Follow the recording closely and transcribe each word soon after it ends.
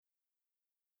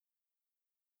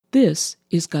This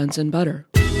is Guns and Butter.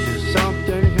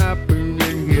 Something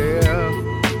happening here.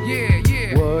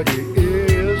 Yeah. What it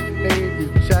is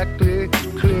ain't exactly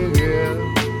clear.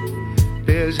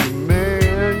 There's a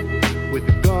man with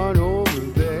a gun over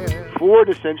there. Ford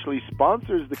essentially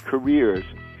sponsors the careers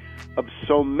of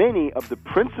so many of the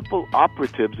principal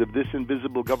operatives of this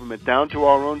invisible government down to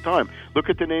our own time. Look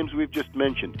at the names we've just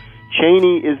mentioned.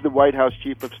 Cheney is the White House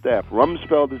Chief of Staff.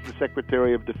 Rumsfeld is the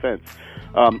Secretary of Defense.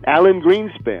 Alan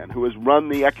Greenspan, who has run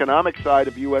the economic side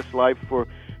of U.S. life for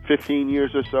 15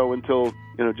 years or so until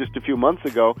just a few months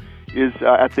ago, is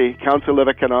at the Council of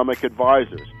Economic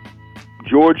Advisors.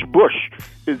 George Bush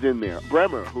is in there.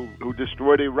 Bremer, who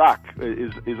destroyed Iraq,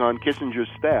 is on Kissinger's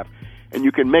staff. And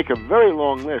you can make a very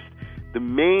long list. The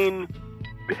main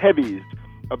heavies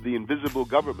of the invisible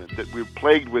government that we're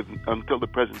plagued with until the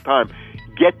present time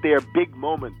get their big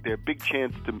moment, their big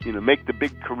chance to make the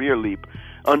big career leap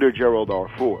under Gerald R.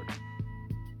 Ford.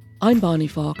 I'm Bonnie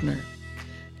Faulkner.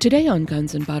 Today on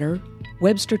Guns and Butter,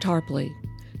 Webster Tarpley.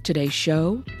 Today's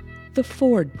show, the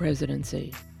Ford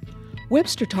Presidency.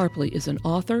 Webster Tarpley is an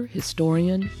author,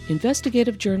 historian,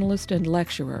 investigative journalist, and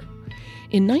lecturer.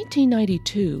 In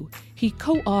 1992, he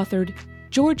co-authored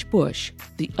George Bush,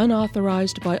 the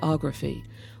Unauthorized Biography,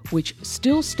 which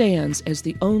still stands as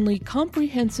the only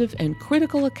comprehensive and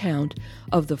critical account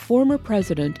of the former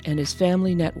president and his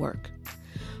family network.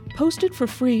 Posted for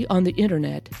free on the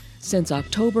Internet since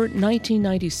October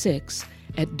 1996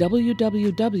 at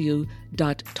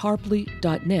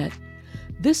www.tarpley.net,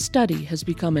 this study has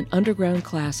become an underground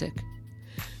classic.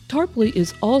 Tarpley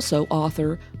is also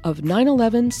author of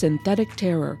 9/11 Synthetic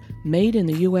Terror, Made in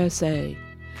the USA,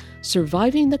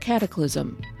 Surviving the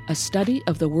Cataclysm, a study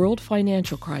of the world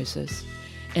financial crisis,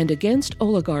 and Against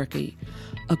Oligarchy,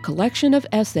 a collection of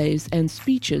essays and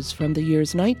speeches from the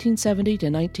years 1970 to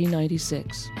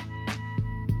 1996.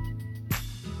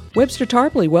 Webster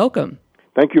Tarpley, welcome.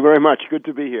 Thank you very much. Good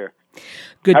to be here.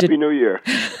 Happy New Year.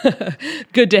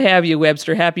 Good to have you,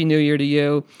 Webster. Happy New Year to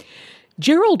you.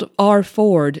 Gerald R.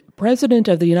 Ford, President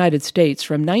of the United States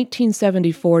from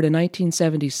 1974 to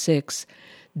 1976,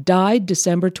 died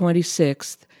December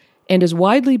 26th and is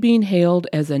widely being hailed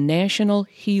as a national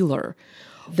healer,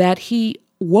 that he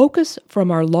woke us from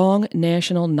our long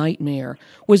national nightmare.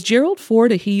 Was Gerald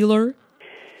Ford a healer?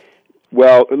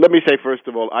 Well, let me say first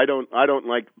of all, I don't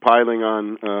like piling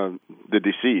on the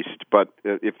deceased, but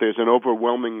if there's an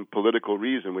overwhelming political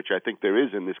reason, which I think there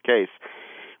is in this case,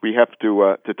 we have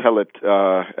to tell it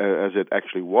as it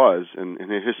actually was, and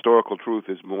the historical truth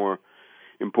is more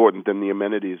important than the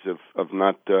amenities of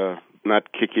not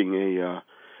kicking a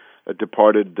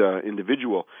departed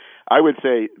individual. I would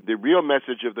say the real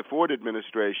message of the Ford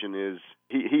administration is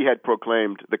he had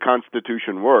proclaimed the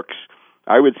Constitution works.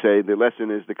 I would say the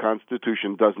lesson is the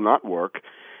Constitution does not work.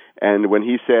 And when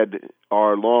he said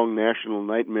our long national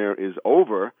nightmare is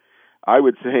over, I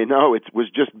would say no, it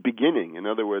was just beginning. In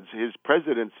other words, his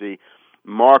presidency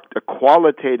marked a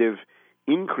qualitative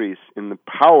increase in the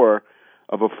power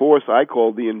of a force I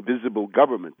call the invisible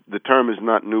government. The term is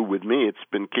not new with me. It's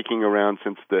been kicking around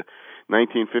since the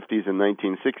 1950s and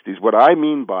 1960s. What I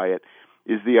mean by it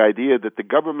is the idea that the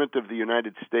government of the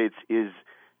United States is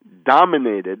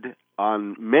dominated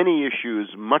on many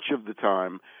issues much of the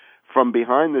time from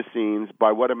behind the scenes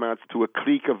by what amounts to a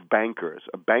clique of bankers,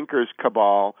 a bankers'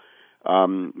 cabal,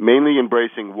 mainly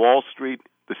embracing Wall Street,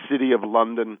 the City of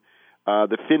London,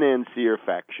 the financier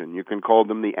faction. You can call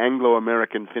them the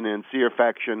Anglo-American financier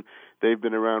faction. They've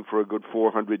been around for a good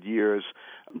 400 years.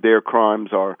 Their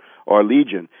crimes are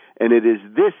legion. And it is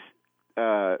this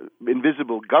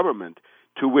invisible government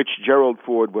to which Gerald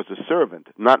Ford was a servant,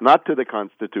 not to the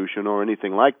Constitution or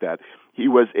anything like that. He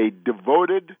was a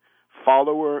devoted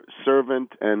follower,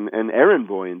 servant, and errand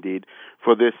boy, indeed,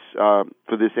 for this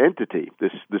entity,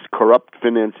 this corrupt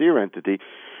financier entity,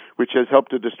 which has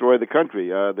helped to destroy the country.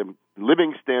 The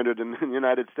living standard in the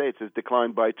United States has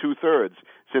declined by 2/3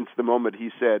 since the moment he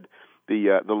said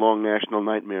the long national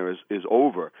nightmare is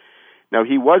over. Now,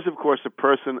 he was, of course, a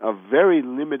person of very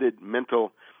limited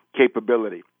mental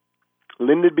capability.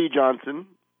 Lyndon B. Johnson,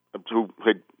 who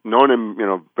had known him,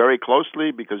 very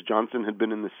closely because Johnson had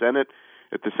been in the Senate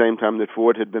at the same time that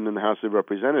Ford had been in the House of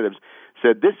Representatives,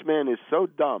 said this man is so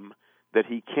dumb that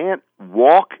he can't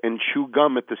walk and chew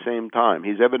gum at the same time.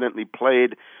 He's evidently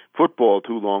played football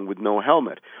too long with no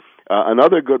helmet.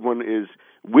 Another good one is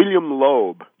William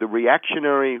Loeb, the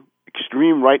reactionary,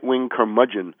 extreme right-wing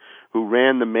curmudgeon who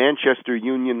ran the Manchester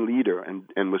Union Leader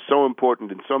and was so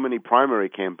important in so many primary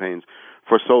campaigns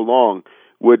for so long.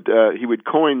 He would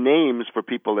coin names for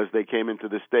people as they came into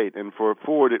the state, and for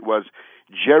Ford it was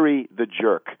Jerry the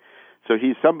Jerk. So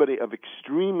he's somebody of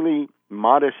extremely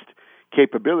modest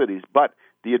capabilities. But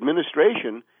the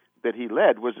administration that he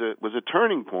led was a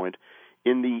turning point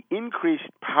in the increased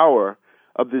power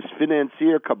of this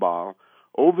financier cabal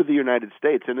over the United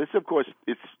States. And this, of course,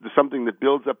 it's something that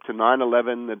builds up to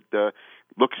 9/11, that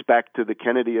looks back to the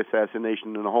Kennedy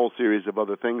assassination and a whole series of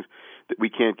other things that we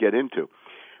can't get into.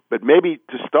 But maybe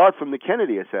to start from the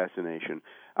Kennedy assassination,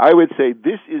 I would say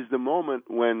this is the moment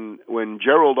when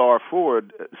Gerald R.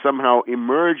 Ford somehow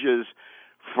emerges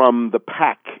from the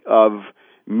pack of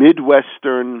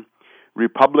Midwestern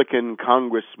Republican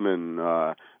congressmen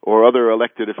or other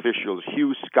elected officials,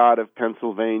 Hugh Scott of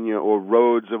Pennsylvania or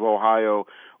Rhodes of Ohio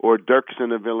or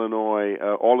Dirksen of Illinois,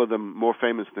 all of them more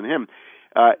famous than him.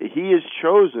 He is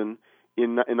chosen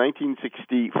in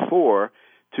 1964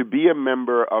 to be a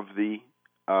member of the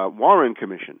Warren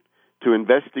Commission to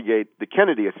investigate the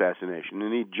Kennedy assassination.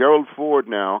 And Gerald Ford,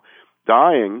 now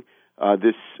dying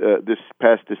this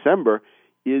past December,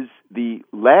 is the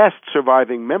last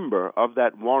surviving member of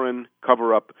that Warren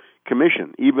cover-up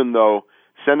commission, even though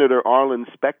Senator Arlen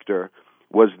Specter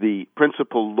was the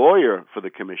principal lawyer for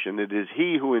the commission. It is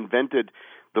he who invented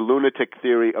the lunatic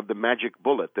theory of the magic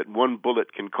bullet, that one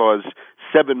bullet can cause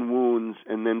 7 wounds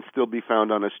and then still be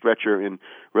found on a stretcher in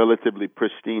relatively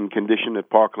pristine condition at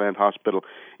Parkland Hospital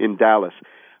in Dallas.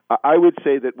 I would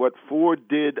say that what Ford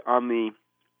did on the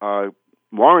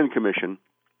Warren Commission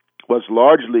was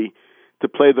largely to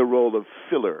play the role of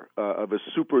filler, of a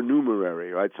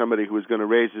supernumerary, right? Somebody who was going to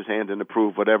raise his hand and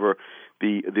approve whatever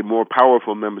the more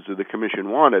powerful members of the commission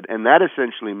wanted. And that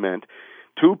essentially meant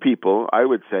 2 people, I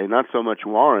would say, not so much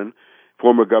Warren,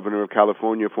 former governor of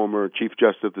California, former Chief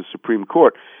Justice of the Supreme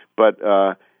Court, but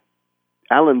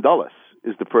Allen Dulles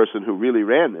is the person who really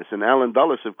ran this. And Allen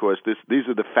Dulles, of course, these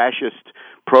are the fascist,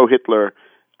 pro-Hitler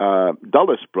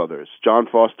Dulles brothers. John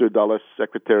Foster Dulles,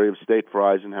 Secretary of State for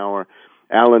Eisenhower,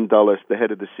 Allen Dulles, the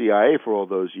head of the CIA for all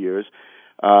those years.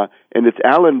 And it's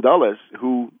Allen Dulles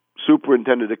who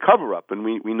superintended a cover-up. And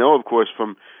we know, of course,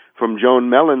 from Joan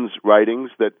Mellon's writings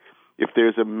that if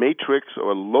there's a matrix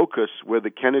or locus where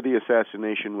the Kennedy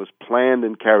assassination was planned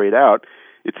and carried out,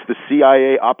 it's the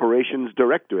CIA Operations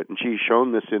Directorate. And she's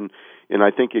shown this in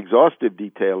I think, exhaustive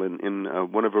detail in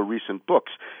one of her recent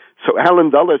books. So Allen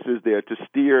Dulles is there to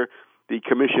steer the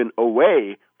commission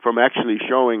away from actually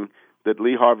showing that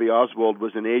Lee Harvey Oswald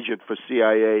was an agent for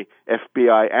CIA,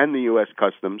 FBI, and the U.S.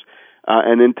 Customs,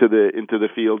 and into the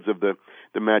fields of the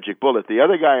magic bullet. The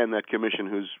other guy on that commission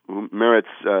who merits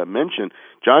mention,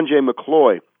 John J.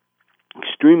 McCloy,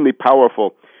 extremely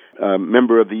powerful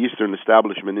member of the Eastern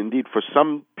establishment. Indeed, for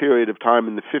some period of time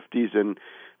in the 50s and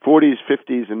 40s,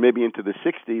 50s, and maybe into the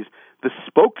 60s, the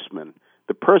spokesman,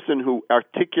 the person who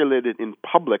articulated in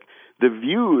public the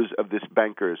views of this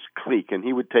bankers clique, and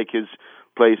he would take his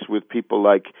place with people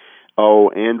like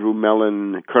Andrew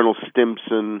Mellon, Colonel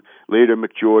Stimson, later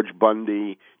McGeorge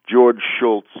Bundy, George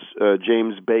Shultz,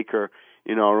 James Baker.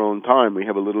 In our own time, we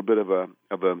have a little bit of a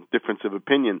difference of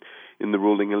opinion in the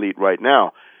ruling elite right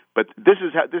now. But this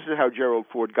is how Gerald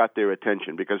Ford got their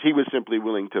attention, because he was simply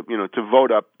willing to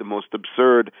vote up the most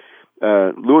absurd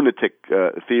lunatic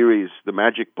theories, the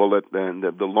magic bullet, and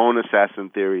the lone assassin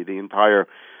theory, the entire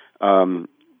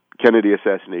Kennedy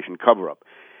assassination cover-up.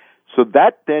 So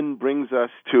that then brings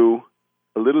us to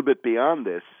a little bit beyond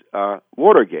this,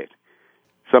 Watergate,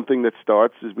 something that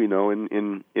starts, as we know,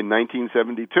 in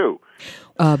 1972.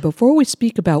 Before we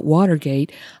speak about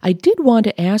Watergate, I did want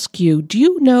to ask you, do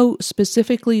you know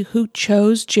specifically who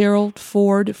chose Gerald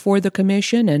Ford for the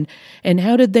commission, and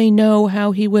how did they know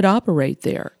how he would operate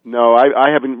there? No,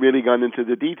 I haven't really gone into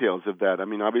the details of that. I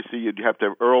mean, obviously, you'd have to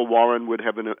have Earl Warren would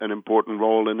have an important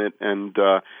role in it, and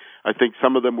I think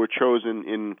some of them were chosen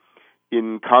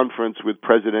in conference with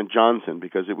President Johnson,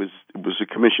 because it was a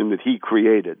commission that he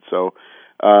created. So,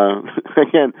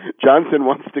 again, Johnson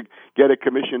wants to get a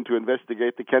commission to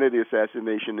investigate the Kennedy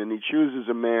assassination, and he chooses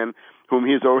a man whom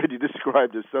he has already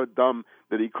described as so dumb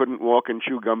that he couldn't walk and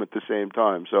chew gum at the same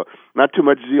time. So, not too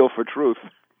much zeal for truth.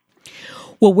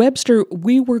 Well, Webster,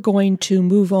 we were going to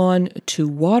move on to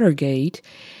Watergate,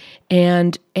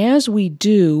 and as we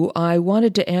do, I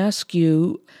wanted to ask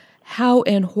you, how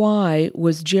and why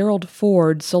was Gerald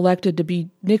Ford selected to be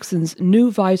Nixon's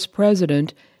new vice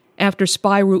president after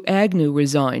Spyro Agnew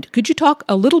resigned? Could you talk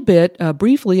a little bit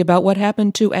briefly about what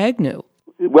happened to Agnew?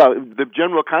 Well, the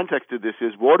general context of this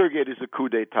is Watergate is a coup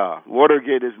d'etat.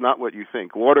 Watergate is not what you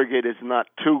think. Watergate is not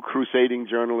 2 crusading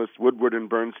journalists, Woodward and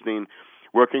Bernstein,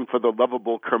 working for the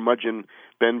lovable curmudgeon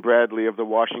Ben Bradley of the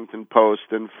Washington Post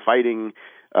and fighting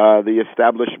the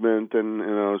establishment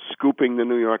and scooping the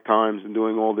New York Times and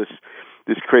doing all this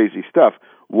crazy stuff.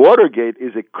 Watergate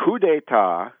is a coup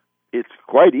d'etat it's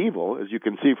quite evil, as you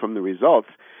can see from the results,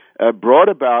 brought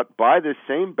about by this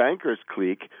same bankers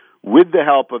clique with the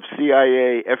help of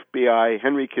CIA, FBI,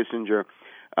 Henry Kissinger,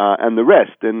 and the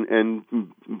rest. And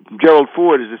Gerald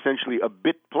Ford is essentially a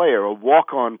bit player, a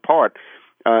walk-on part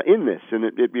in this. And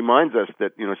it reminds us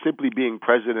that, simply being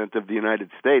president of the United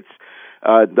States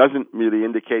doesn't really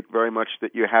indicate very much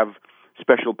that you have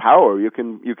special power. You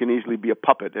can easily be a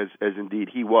puppet, as indeed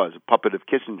he was, a puppet of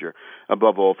Kissinger,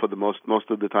 above all, for the most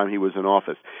of the time he was in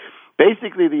office.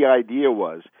 Basically, the idea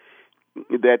was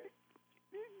that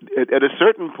at a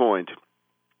certain point,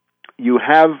 you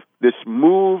have this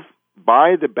move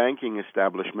by the banking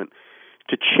establishment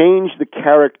to change the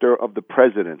character of the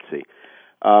presidency.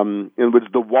 It was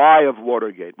the why of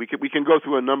Watergate. We can go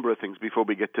through a number of things before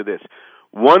we get to this.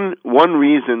 One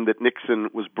reason that Nixon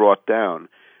was brought down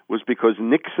was because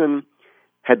Nixon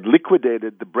had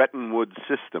liquidated the Bretton Woods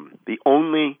system, the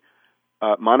only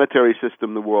monetary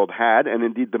system the world had, and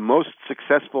indeed the most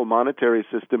successful monetary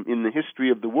system in the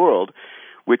history of the world,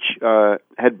 which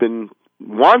had been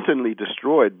wantonly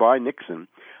destroyed by Nixon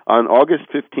on August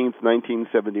 15th,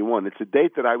 1971. It's a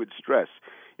date that I would stress.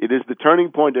 It is the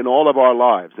turning point in all of our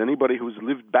lives. Anybody who's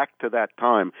lived back to that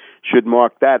time should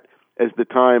mark that as the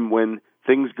time when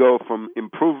things go from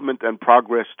improvement and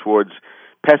progress towards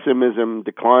pessimism,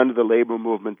 decline of the labor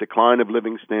movement, decline of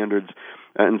living standards,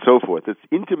 and so forth. It's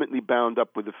intimately bound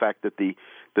up with the fact that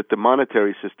the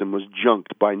monetary system was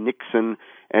junked by Nixon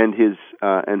and his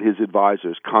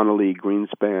advisors, Connolly,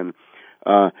 Greenspan,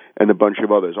 and a bunch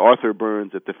of others, Arthur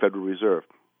Burns at the Federal Reserve.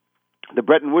 The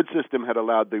Bretton Woods system had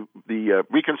allowed the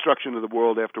reconstruction of the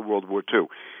world after World War II.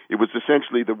 It was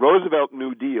essentially the Roosevelt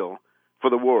New Deal for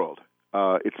the world.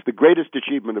 It's the greatest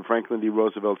achievement of Franklin D.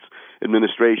 Roosevelt's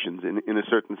administrations in a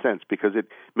certain sense, because it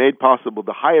made possible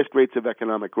the highest rates of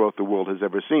economic growth the world has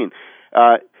ever seen.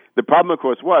 The problem, of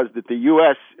course, was that the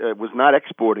U.S. Was not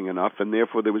exporting enough, and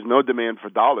therefore there was no demand for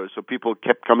dollars, so people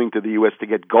kept coming to the U.S. to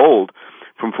get gold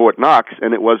from Fort Knox,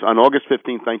 and it was on August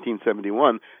 15th,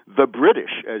 1971, the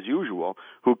British, as usual,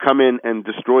 who come in and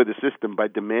destroy the system by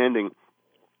demanding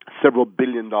several $1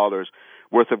 billion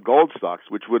worth of gold stocks,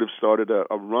 which would have started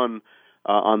a run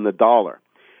on the dollar.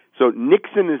 So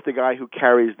Nixon is the guy who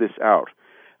carries this out.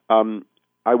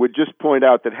 I would just point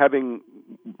out that having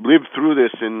lived through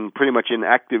this pretty much in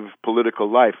active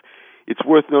political life, it's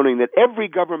worth noting that every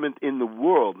government in the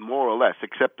world, more or less,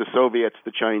 except the Soviets,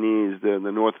 the Chinese,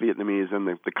 the North Vietnamese, and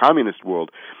the communist world,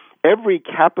 every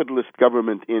capitalist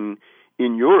government in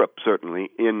Europe, certainly,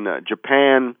 in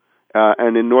Japan,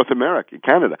 and in North America,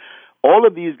 Canada, all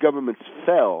of these governments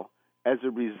fell as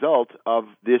a result of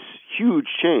this huge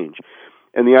change.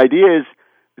 And the idea is,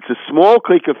 it's a small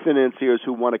clique of financiers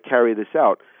who want to carry this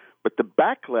out, but the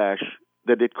backlash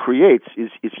that it creates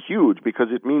is huge, because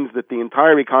it means that the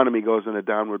entire economy goes in a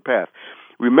downward path.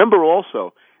 Remember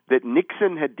also that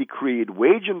Nixon had decreed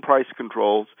wage and price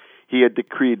controls. He had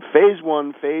decreed phase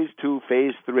 1, phase 2,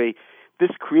 phase 3.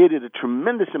 This created a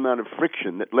tremendous amount of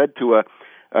friction that led to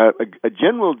a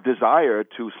general desire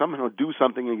to somehow do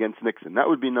something against Nixon. That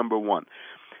would be number one.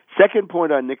 Second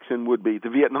point on Nixon would be the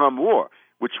Vietnam War,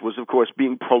 which was, of course,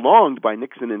 being prolonged by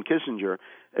Nixon and Kissinger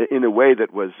in a way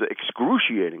that was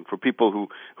excruciating for people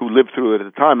who lived through it at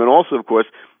the time. And also, of course,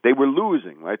 they were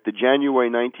losing, right? The January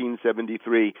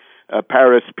 1973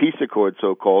 Paris Peace Accord,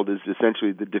 so-called, is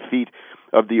essentially the defeat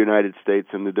of the United States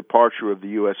and the departure of the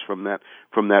U.S. from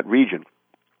that region.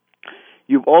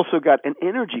 You've also got an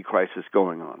energy crisis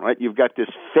going on, right? You've got this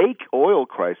fake oil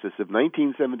crisis of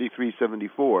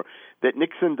 1973-74 that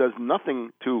Nixon does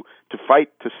nothing to fight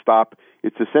to stop.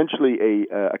 It's essentially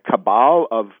a cabal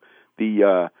of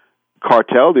the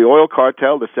cartel, the oil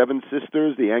cartel, the Seven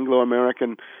Sisters, the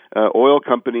Anglo-American oil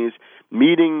companies,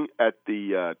 meeting at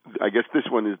the, I guess this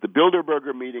one is the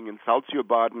Bilderberger meeting in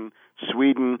Saltsjöbaden,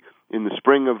 Sweden, in the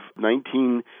spring of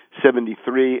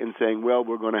 1973, and saying, well,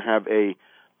 we're going to have a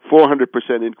 400%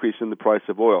 increase in the price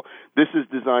of oil. This is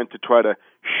designed to try to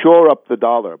shore up the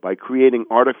dollar by creating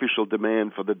artificial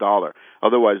demand for the dollar.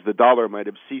 Otherwise, the dollar might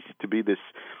have ceased to be this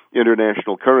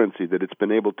international currency that it's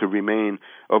been able to remain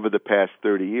over the past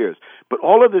 30 years. But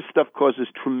all of this stuff causes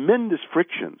tremendous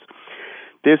frictions.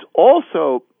 There's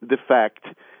also the fact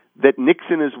that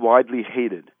Nixon is widely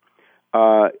hated.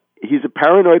 He's a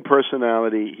paranoid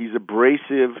personality. He's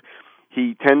abrasive.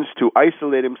 He tends to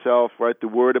isolate himself, right? The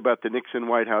word about the Nixon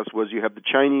White House was you have the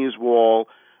Chinese wall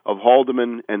of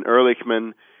Haldeman and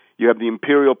Ehrlichman, you have the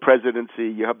Imperial Presidency,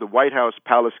 you have the White House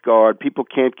Palace Guard. People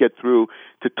can't get through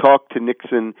to talk to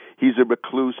Nixon. He's a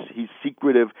recluse. He's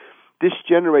secretive. This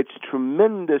generates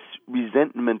tremendous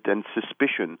resentment and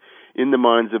suspicion in the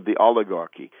minds of the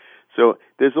oligarchy. So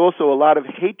there's also a lot of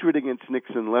hatred against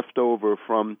Nixon left over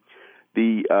from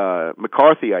the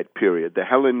McCarthyite period, the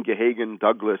Helen Gahagan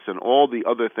Douglas and all the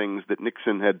other things that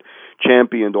Nixon had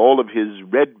championed, all of his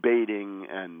red baiting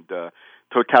and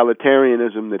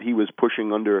totalitarianism that he was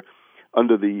pushing under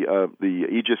the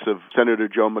aegis of Senator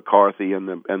Joe McCarthy and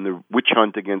the witch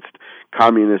hunt against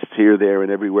communists here, there,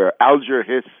 and everywhere, Alger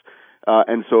Hiss,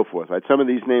 and so forth. Right? Some of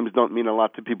these names don't mean a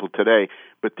lot to people today,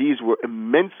 but these were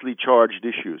immensely charged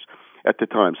issues at the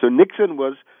time. So Nixon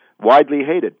was widely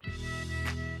hated.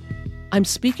 I'm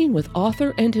speaking with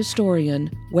author and historian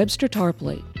Webster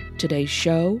Tarpley. Today's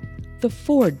show, The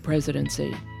Ford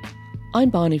Presidency. I'm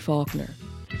Bonnie Faulkner.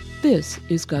 This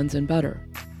is Guns and Butter.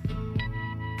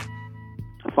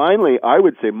 Finally, I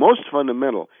would say most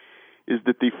fundamental is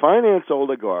that the finance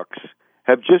oligarchs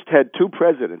have just had two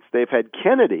presidents. They've had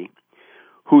Kennedy,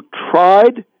 who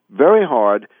tried very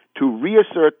hard to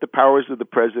reassert the powers of the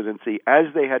presidency as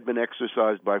they had been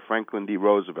exercised by Franklin D.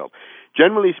 Roosevelt.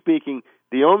 Generally speaking,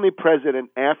 the only president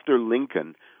after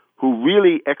Lincoln who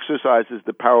really exercises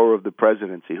the power of the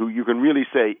presidency, who you can really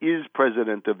say is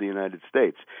president of the United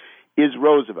States, is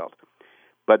Roosevelt,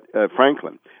 but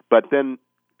Franklin. But then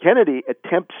Kennedy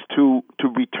attempts to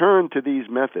return to these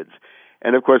methods.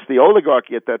 And, of course, the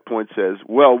oligarchy at that point says,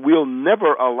 well, we'll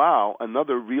never allow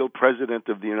another real president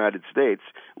of the United States.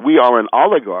 We are an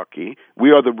oligarchy. We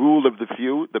are the rule of the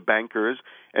few, the bankers,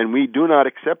 and we do not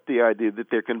accept the idea that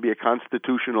there can be a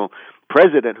constitutional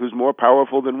president who's more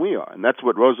powerful than we are. And that's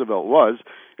what Roosevelt was,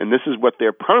 and this is what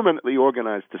they're permanently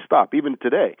organized to stop. Even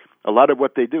today, a lot of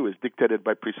what they do is dictated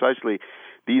by precisely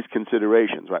these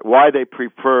considerations, right? Why they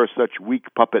prefer such weak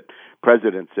puppet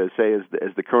presidents as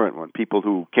the current one, people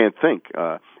who can't think,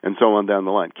 and so on down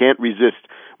the line, can't resist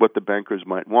what the bankers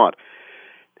might want.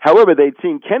 However, they'd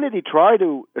seen Kennedy try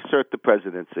to assert the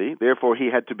presidency, therefore he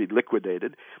had to be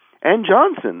liquidated, and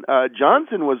Johnson.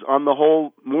 Johnson was, on the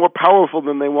whole, more powerful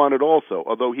than they wanted also,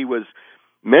 although he was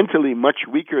mentally much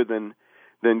weaker than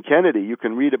Kennedy. You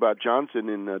can read about Johnson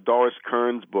in Doris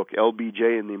Kearns' book,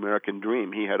 LBJ and the American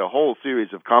Dream. He had a whole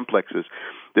series of complexes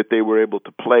that they were able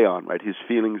to play on, right? His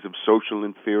feelings of social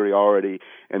inferiority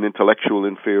and intellectual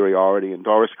inferiority, and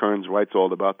Doris Kearns writes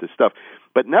all about this stuff.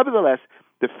 But nevertheless,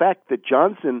 the fact that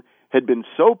Johnson had been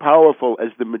so powerful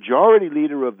as the majority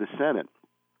leader of the Senate,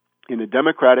 in a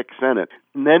Democratic Senate,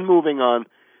 and then moving on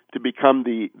to become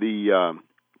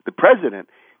the president,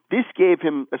 this gave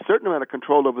him a certain amount of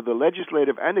control over the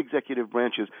legislative and executive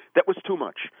branches that was too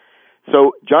much.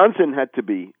 So Johnson had to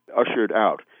be ushered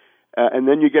out. And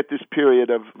then you get this period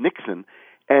of Nixon.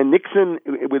 And Nixon,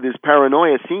 with his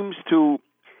paranoia, seems to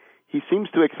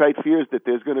excite fears that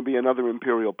there's going to be another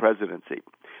imperial presidency.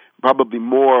 Probably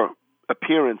more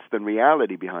appearance than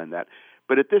reality behind that.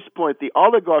 But at this point, the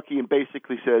oligarchy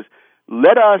basically says,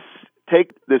 let us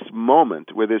take this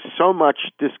moment where there's so much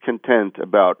discontent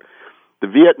about the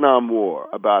Vietnam War,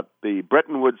 about the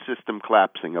Bretton Woods system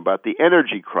collapsing, about the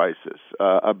energy crisis,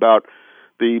 about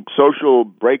the social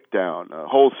breakdown, a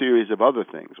whole series of other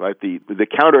things, right? The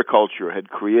counterculture had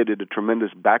created a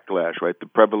tremendous backlash, right? The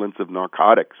prevalence of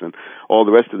narcotics and all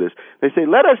the rest of this. They say,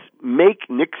 let us make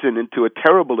Nixon into a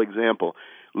terrible example.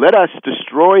 Let us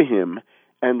destroy him,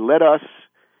 and let us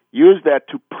use that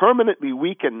to permanently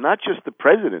weaken not just the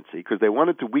presidency, because they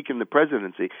wanted to weaken the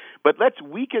presidency, but let's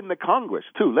weaken the Congress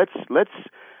too. Let's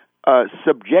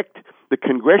subject the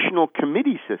congressional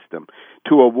committee system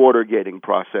to a Watergating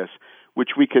process, which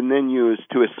we can then use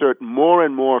to assert more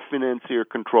and more financier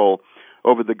control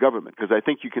over the government. Because I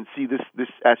think you can see this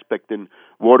aspect in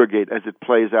Watergate as it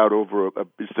plays out over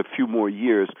just a few more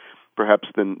years, perhaps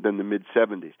than the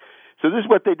mid-'70s. So this is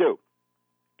what they do.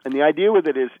 And the idea with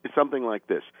it is something like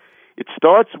this. It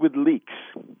starts with leaks.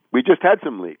 We just had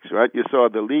some leaks, right? You saw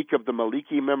the leak of the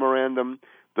Maliki Memorandum,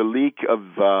 the leak of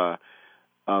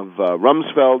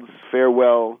Rumsfeld's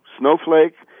farewell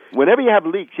snowflake. Whenever you have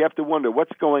leaks, you have to wonder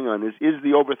what's going on. Is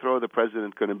the overthrow of the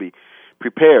president going to be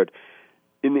prepared?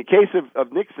 In the case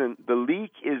of Nixon, the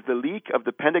leak is the leak of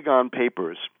the Pentagon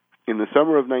Papers in the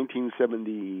summer of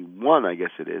 1971, I guess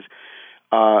it is,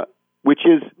 which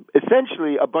is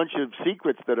essentially a bunch of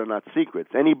secrets that are not secrets.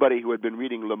 Anybody who had been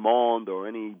reading Le Monde or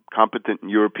any competent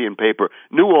European paper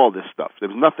knew all this stuff. There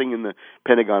was nothing in the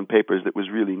Pentagon Papers that was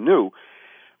really new.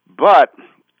 But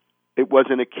it was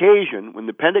an occasion when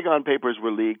the Pentagon Papers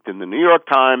were leaked and the New York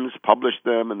Times published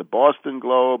them and the Boston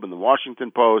Globe and the Washington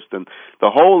Post and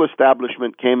the whole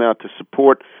establishment came out to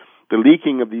support the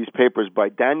leaking of these papers by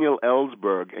Daniel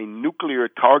Ellsberg, a nuclear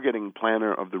targeting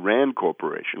planner of the Rand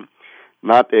Corporation.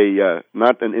 Not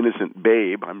an innocent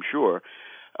babe, I'm sure,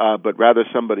 but rather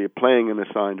somebody playing an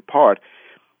assigned part.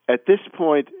 At this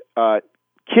point,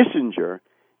 Kissinger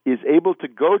is able to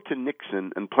go to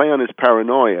Nixon and play on his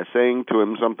paranoia, saying to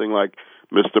him something like,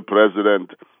 Mr.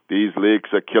 President, these leaks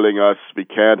are killing us. We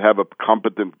can't have a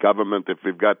competent government if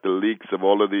we've got the leaks of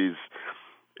all of these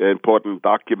important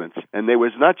documents. And there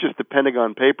was not just the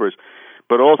Pentagon Papers,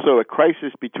 but also a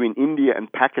crisis between India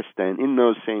and Pakistan in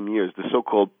those same years, the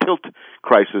so-called tilt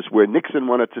crisis, where Nixon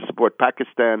wanted to support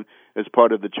Pakistan as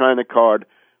part of the China card,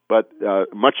 but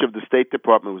much of the State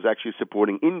Department was actually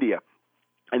supporting India.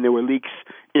 And there were leaks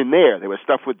in there. There was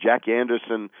stuff with Jack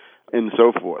Anderson and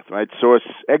so forth, right? Source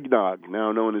Eggnog,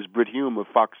 now known as Brit Hume of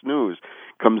Fox News,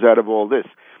 comes out of all this.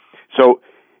 So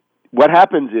what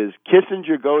happens is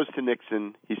Kissinger goes to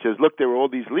Nixon. He says, look, there are all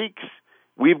these leaks.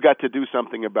 We've got to do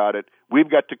something about it. We've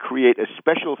got to create a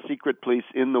special secret police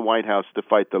in the White House to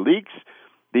fight the leaks.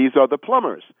 These are the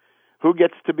plumbers. Who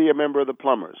gets to be a member of the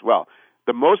plumbers? Well,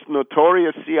 the most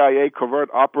notorious CIA covert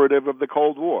operative of the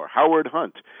Cold War, Howard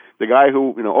Hunt, the guy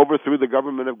who overthrew the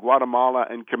government of Guatemala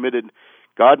and committed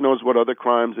God knows what other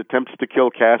crimes, attempts to kill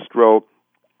Castro,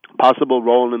 possible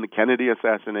role in the Kennedy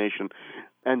assassination,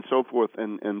 and so forth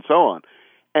and so on.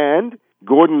 And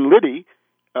Gordon Liddy,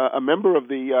 a member of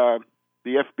the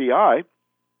FBI,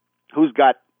 who's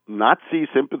got Nazi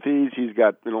sympathies. He's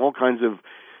got all kinds of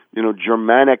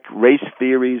Germanic race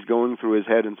theories going through his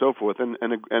head and so forth, and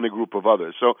a group of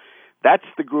others. So that's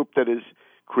the group that is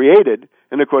created,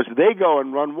 and of course they go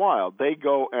and run wild. They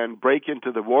go and break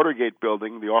into the Watergate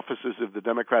building, the offices of the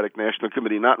Democratic National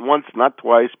Committee, not once, not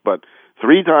twice, but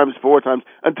 3 times, 4 times,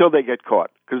 until they get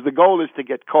caught. Because the goal is to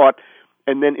get caught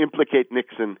and then implicate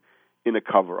Nixon in a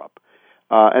cover-up.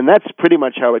 And that's pretty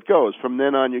much how it goes. From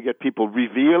then on, you get people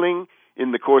revealing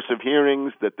in the course of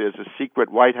hearings that there's a secret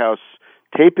White House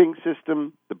taping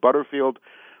system, the Butterfield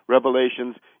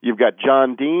revelations. You've got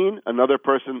John Dean, another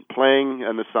person playing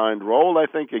an assigned role, I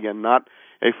think. Again, not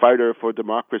a fighter for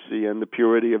democracy and the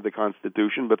purity of the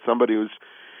Constitution, but somebody who's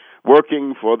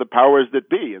working for the powers that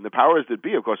be. And the powers that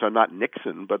be, of course, are not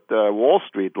Nixon, but Wall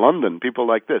Street, London, people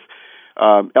like this.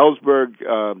 Ellsberg,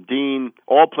 Dean,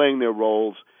 all playing their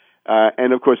roles.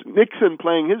 And, of course, Nixon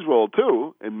playing his role,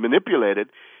 too, and manipulated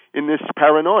in this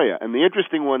paranoia. And the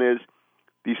interesting one is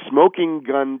the smoking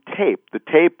gun tape, the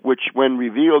tape which, when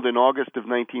revealed in August of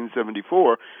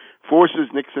 1974,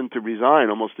 forces Nixon to resign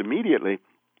almost immediately.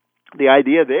 The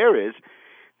idea there is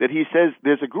that he says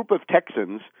there's a group of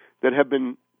Texans that have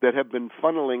been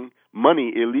funneling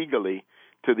money illegally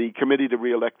to the committee to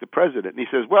reelect the president. And he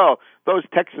says, well, those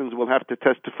Texans will have to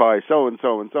testify so and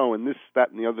so and so and this,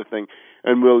 that, and the other thing,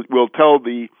 and we'll tell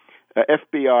the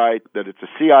FBI that it's a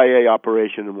CIA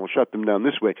operation and we'll shut them down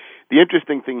this way. The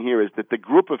interesting thing here is that the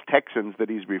group of Texans that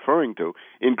he's referring to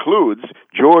includes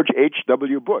George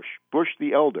H.W. Bush, Bush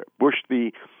the elder, Bush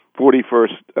the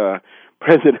 41st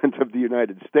president of the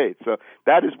United States. So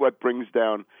that is what brings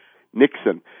down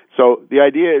Nixon. So the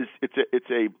idea is it's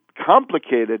a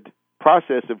complicated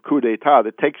process of coup d'etat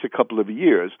that takes a couple of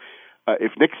years.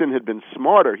 If Nixon had been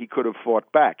smarter, he could have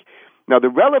fought back. Now, the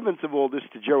relevance of all this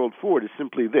to Gerald Ford is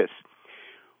simply this.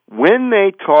 When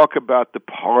they talk about the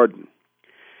pardon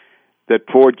that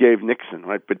Ford gave Nixon,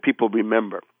 right, but people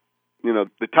remember,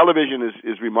 the television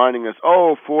is reminding us,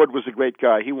 oh, Ford was a great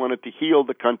guy. He wanted to heal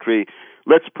the country.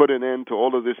 Let's put an end to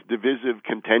all of this divisive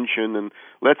contention, and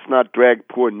let's not drag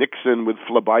poor Nixon with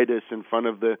phlebitis in front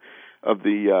of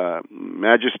the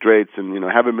magistrates and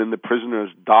have him in the prisoner's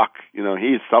dock.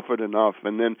 He's suffered enough,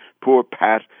 and then poor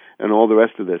Pat and all the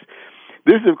rest of this.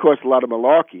 This is, of course, a lot of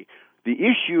malarkey. The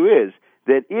issue is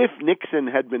that if Nixon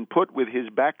had been put with his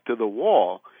back to the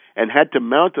wall and had to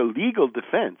mount a legal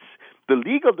defense, the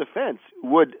legal defense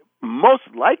would most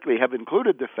likely have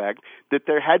included the fact that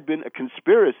there had been a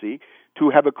conspiracy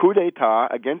to have a coup d'etat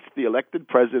against the elected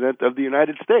president of the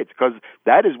United States, because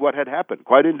that is what had happened,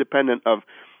 quite independent of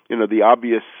the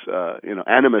obvious,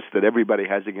 animus that everybody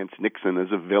has against Nixon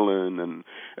as a villain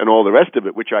and all the rest of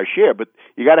it, which I share. But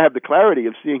you got to have the clarity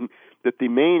of seeing that the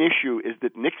main issue is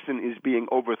that Nixon is being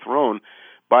overthrown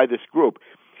by this group.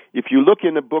 If you look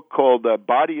in a book called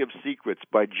Body of Secrets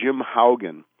by Jim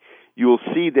Haugen, you'll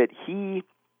see that he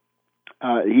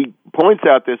points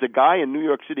out there's a guy in New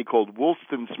York City called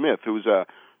Woolston Smith, who's a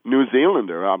New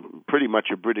Zealander, pretty much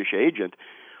a British agent,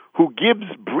 who gives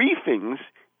briefings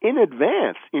in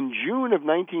advance in June of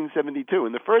 1972.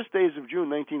 In the first days of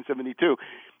June 1972,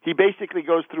 he basically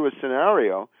goes through a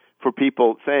scenario for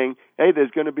people saying, hey,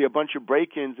 there's going to be a bunch of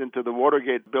break-ins into the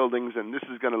Watergate buildings, and this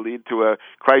is going to lead to a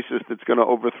crisis that's going to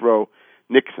overthrow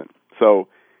Nixon. So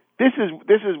this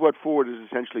is what Ford is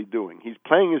essentially doing. He's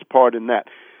playing his part in that.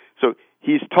 So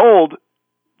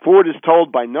Ford is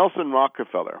told by Nelson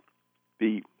Rockefeller,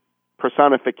 the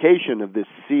personification of this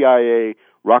CIA,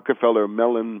 Rockefeller,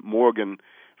 Mellon, Morgan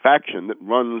faction that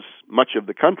runs much of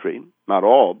the country, not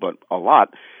all, but a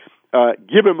lot,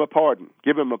 give him a pardon.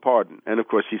 Give him a pardon. And, of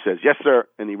course, he says, yes, sir,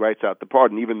 and he writes out the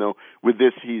pardon, even though with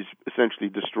this he's essentially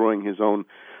destroying his own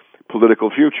political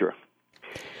future.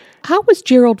 How was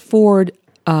Gerald Ford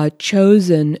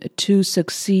chosen to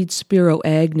succeed Spiro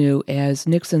Agnew as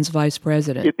Nixon's vice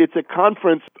president? It's a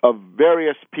conference of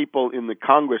various people in the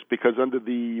Congress because under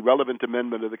the relevant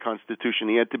amendment of the Constitution,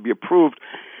 he had to be approved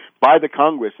by the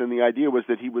Congress, and the idea was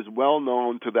that he was well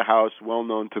known to the House, well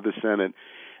known to the Senate,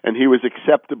 and he was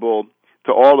acceptable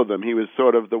to all of them. He was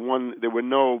sort of the one, there were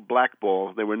no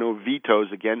blackballs, there were no vetoes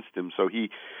against him, so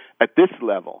he, at this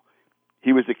level,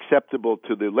 he was acceptable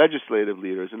to the legislative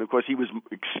leaders, and of course he was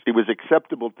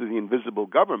acceptable to the invisible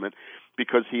government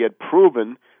because he had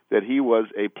proven that he was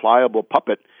a pliable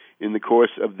puppet in the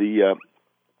course of the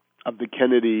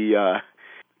Kennedy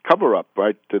cover-up,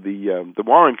 right, to the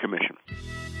Warren Commission.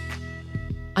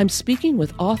 I'm speaking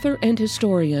with author and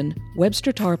historian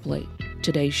Webster Tarpley.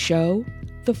 Today's show,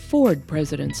 The Ford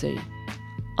Presidency.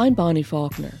 I'm Bonnie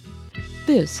Faulkner.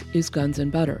 This is Guns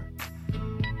and Butter.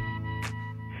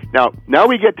 Now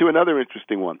we get to another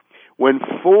interesting one. When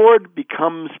Ford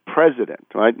becomes president,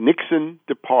 right, Nixon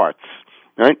departs,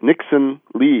 right, Nixon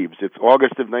leaves. It's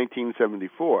August of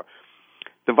 1974.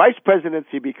 The vice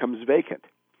presidency becomes vacant.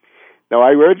 Now,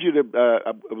 I urge you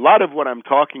to, a lot of what I'm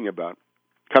talking about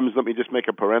comes, let me just make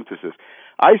a parenthesis.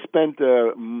 I spent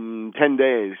 10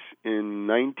 days in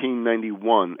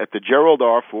 1991 at the Gerald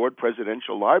R. Ford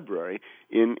Presidential Library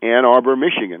in Ann Arbor,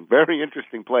 Michigan. Very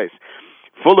interesting place,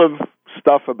 full of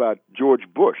stuff about George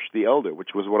Bush, the elder, which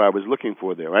was what I was looking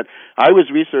for there. Right? I was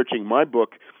researching my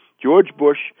book, George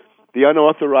Bush, the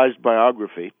Unauthorized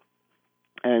Biography,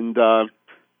 and I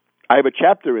have a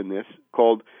chapter in this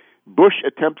called Bush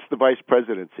Attempts the Vice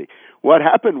Presidency. What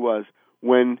happened was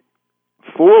when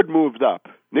Ford moved up,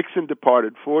 Nixon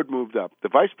departed, Ford moved up, the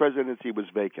vice presidency was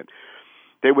vacant.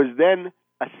 There was then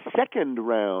a second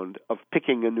round of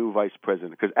picking a new vice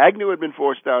president because Agnew had been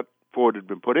forced out, Ford had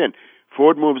been put in.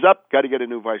 Ford moves up, got to get a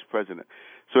new vice president.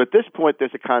 So at this point,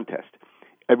 there's a contest.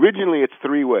 Originally, it's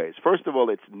three ways. First of all,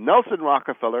 it's Nelson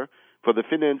Rockefeller for the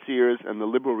financiers and the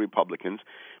liberal Republicans.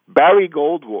 Barry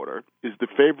Goldwater is the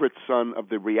favorite son of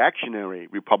the reactionary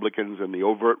Republicans and the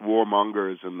overt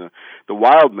warmongers and the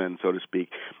wild men, so to speak.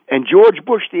 And George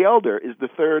Bush the elder is the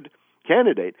third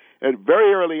candidate. And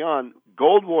very early on,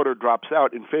 Goldwater drops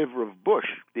out in favor of Bush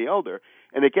the elder,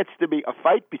 and it gets to be a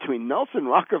fight between Nelson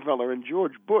Rockefeller and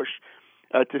George Bush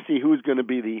to see who's going to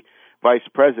be the vice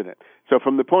president. So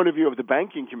from the point of view of the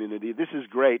banking community, this is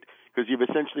great because you've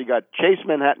essentially got Chase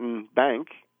Manhattan Bank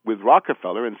with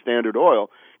Rockefeller and Standard Oil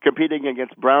competing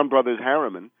against Brown Brothers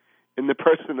Harriman in the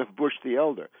person of Bush the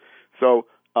elder. So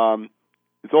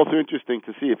it's also interesting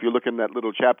to see, if you look in that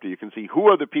little chapter, you can see who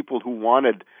are the people who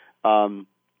wanted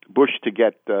Bush to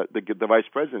get the vice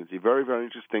presidency. Very, very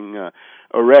interesting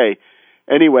array.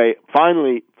 Anyway,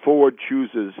 finally, Ford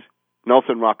chooses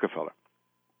Nelson Rockefeller,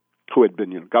 who had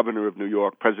been, governor of New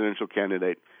York, presidential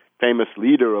candidate, famous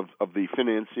leader of the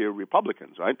financier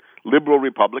Republicans, right? Liberal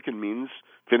Republican means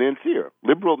financier.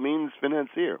 Liberal means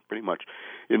financier, pretty much,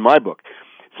 in my book.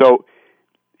 So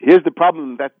here's the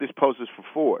problem that this poses for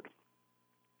Ford.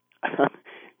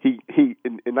 In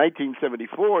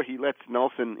 1974, he lets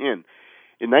Nelson in.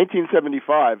 In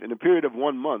 1975, in a period of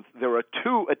 1 month, there are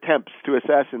two attempts to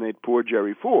assassinate poor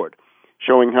Jerry Ford,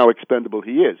 showing how expendable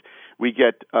he is. We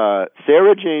get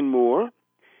Sarah Jane Moore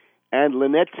and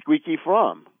Lynette Squeaky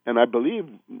Fromm. And I believe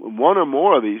one or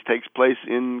more of these takes place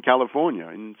in California,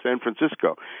 in San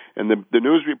Francisco. And the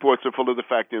news reports are full of the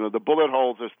fact, the bullet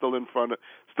holes are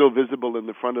still visible in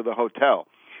the front of the hotel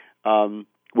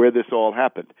where this all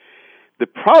happened. The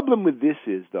problem with this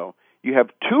is, though, you have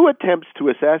two attempts to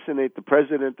assassinate the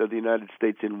President of the United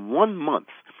States in 1 month.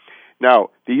 Now,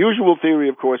 the usual theory,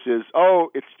 of course, is,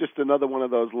 it's just another one of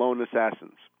those lone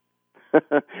assassins.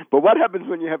 But what happens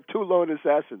when you have two lone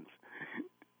assassins?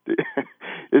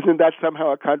 Isn't that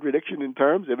somehow a contradiction in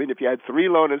terms? I mean, if you had three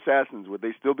lone assassins, would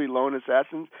they still be lone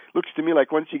assassins? Looks to me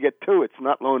like once you get two, it's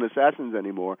not lone assassins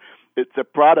anymore. It's a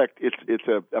product, it's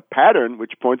a pattern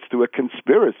which points to a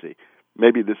conspiracy.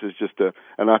 Maybe this is just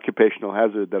an occupational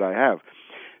hazard that I have.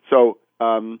 So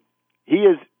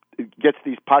he gets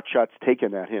these pot shots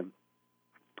taken at him.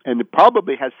 And it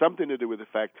probably has something to do with the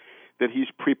fact that he's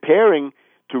preparing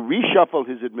to reshuffle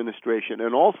his administration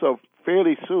and also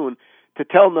fairly soon to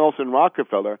tell Nelson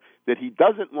Rockefeller that he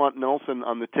doesn't want Nelson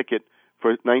on the ticket for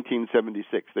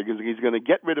 1976. He's going to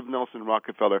get rid of Nelson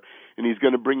Rockefeller, and he's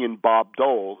going to bring in Bob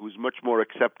Dole, who's much more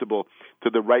acceptable to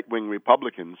the right-wing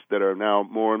Republicans that are now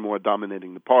more and more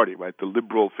dominating the party, right? The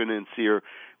liberal financier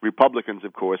Republicans,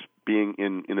 of course, being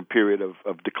in a period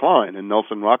of decline, and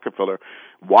Nelson Rockefeller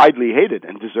widely hated,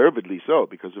 and deservedly so,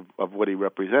 because of what he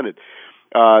represented.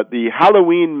 The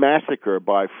Halloween massacre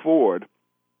by Ford,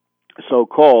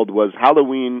 so-called, was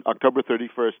Halloween, October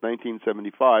 31st,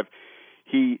 1975.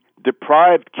 He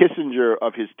deprived Kissinger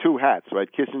of his two hats, right?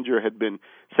 Kissinger had been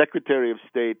Secretary of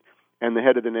State and the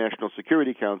head of the National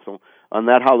Security Council. On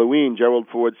that Halloween, Gerald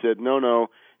Ford said, no,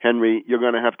 Henry, you're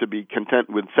going to have to be content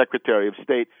with Secretary of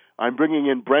State. I'm bringing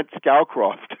in Brent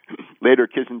Scowcroft, later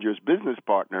Kissinger's business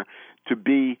partner, to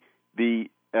be the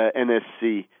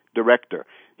NSC director.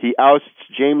 He ousts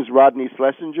James Rodney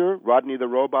Schlesinger, Rodney the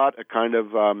Robot, a kind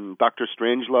of Dr.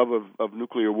 Strangelove of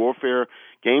nuclear warfare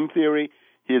game theory.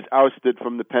 He is ousted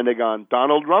from the Pentagon.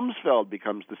 Donald Rumsfeld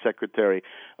becomes the Secretary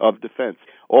of Defense.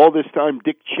 All this time,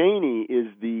 Dick Cheney is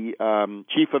the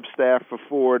Chief of Staff for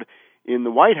Ford in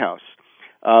the White House.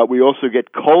 We also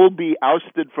get Colby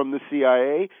ousted from the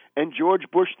CIA, and George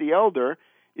Bush the Elder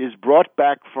is brought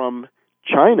back from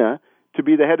China to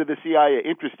be the head of the CIA.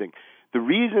 Interesting. The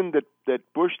reason that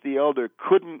Bush the Elder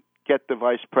couldn't get the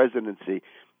vice presidency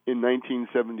in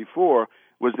 1974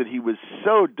 was that he was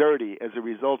so dirty as a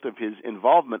result of his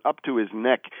involvement up to his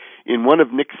neck in one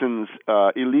of Nixon's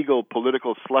illegal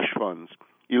political slush funds,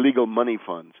 illegal money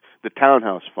funds, the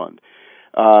Townhouse Fund.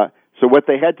 So what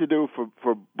they had to do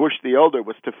for Bush the Elder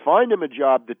was to find him a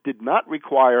job that did not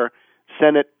require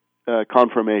Senate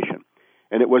confirmation,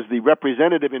 and it was the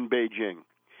representative in Beijing.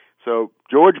 So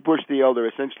George Bush the Elder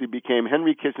essentially became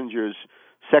Henry Kissinger's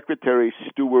secretary,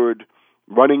 steward,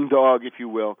 running dog, if you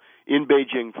will, in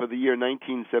Beijing for the year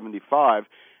 1975,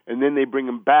 and then they bring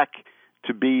him back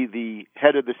to be the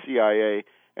head of the CIA,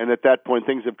 and at that point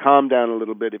things have calmed down a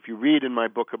little bit. If you read in my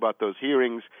book about those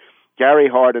hearings, Gary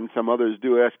Hart and some others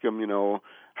do ask him,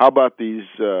 how about these,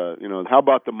 how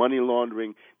about the money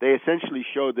laundering? They essentially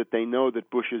show that they know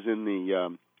that Bush is in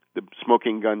the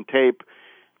smoking gun tape,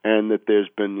 and that there's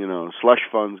been, slush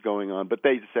funds going on. But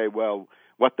they say, well,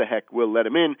 what the heck, we'll let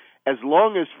him in, as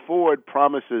long as Ford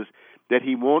promises that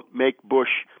he won't make Bush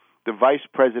the vice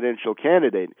presidential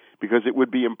candidate, because it would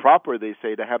be improper, they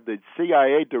say, to have the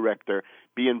CIA director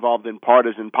be involved in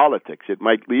partisan politics. It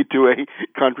might lead to a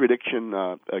contradiction,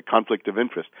 a conflict of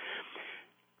interest.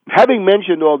 Having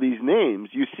mentioned all these names,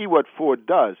 you see what Ford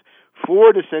does.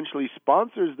 Ford essentially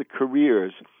sponsors the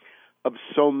careers of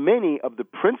so many of the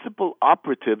principal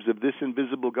operatives of this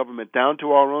invisible government down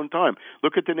to our own time.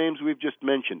 Look at the names we've just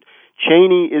mentioned.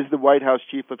 Cheney is the White House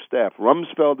Chief of Staff.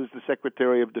 Rumsfeld is the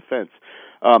Secretary of Defense.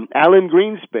 Alan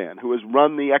Greenspan, who has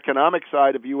run the economic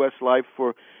side of U.S. life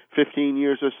for 15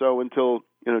 years or so until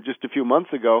just a few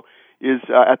months ago, is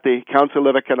at the Council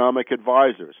of Economic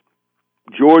Advisors.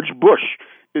 George Bush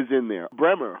is in there.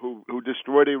 Bremer, who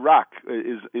destroyed Iraq,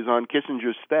 is on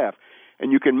Kissinger's staff.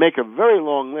 And you can make a very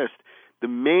long list. The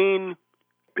main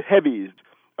heavies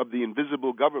of the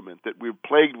invisible government that we're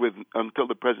plagued with until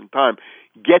the present time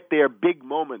get their big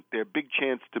moment, their big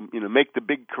chance to make the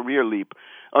big career leap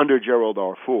under Gerald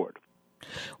R. Ford.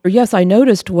 Yes, I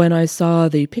noticed when I saw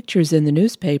the pictures in the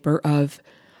newspaper of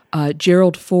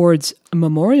Gerald Ford's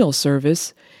memorial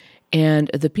service and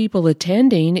the people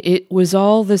attending, it was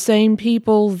all the same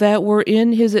people that were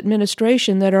in his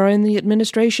administration that are in the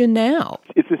administration now.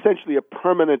 It's essentially a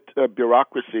permanent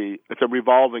bureaucracy. It's a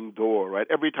revolving door, right?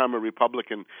 Every time a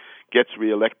Republican gets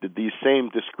reelected, these same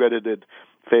discredited,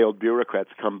 failed bureaucrats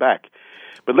come back.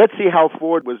 But let's see how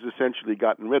Ford was essentially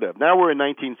gotten rid of. Now we're in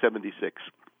 1976.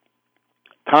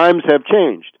 Times have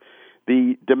changed.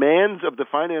 The demands of the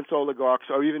finance oligarchs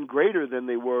are even greater than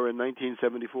they were in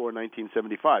 1974 or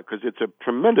 1975, because it's a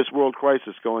tremendous world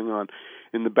crisis going on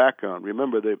in the background.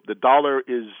 Remember, the dollar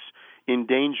is in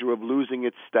danger of losing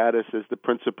its status as the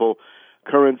principal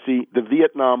currency. The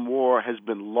Vietnam War has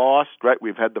been lost, right?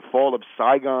 We've had the fall of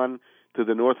Saigon to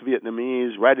the North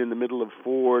Vietnamese right in the middle of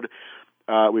Ford.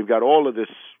 We've got all of this,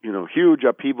 huge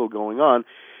upheaval going on.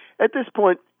 At this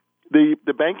point, the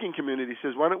banking community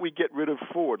says, why don't we get rid of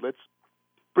Ford? Let's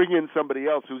bring in somebody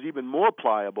else who's even more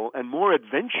pliable and more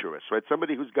adventurous, right?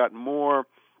 Somebody who's got more,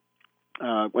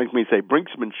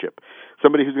 brinksmanship,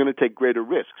 somebody who's going to take greater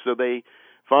risks. So they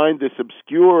find this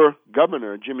obscure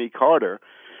governor, Jimmy Carter,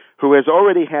 who has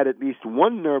already had at least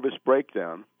one nervous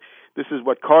breakdown. This is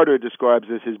what Carter describes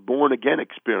as his born-again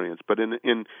experience. But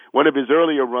in one of his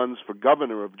earlier runs for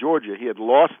governor of Georgia, he had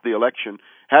lost the election,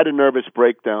 had a nervous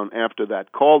breakdown after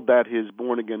that, called that his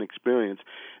born-again experience,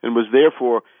 and was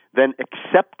therefore then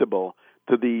acceptable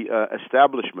to the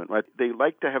establishment, right? They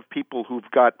like to have people who've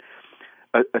got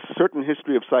a certain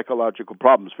history of psychological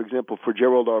problems. For example, for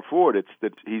Gerald R. Ford, it's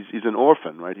that he's an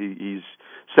orphan, right? He's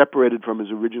separated from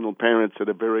his original parents at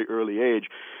a very early age.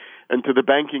 And to the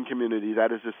banking community,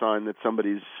 that is a sign that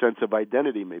somebody's sense of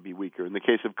identity may be weaker. In the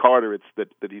case of Carter, it's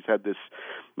that he's had this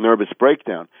nervous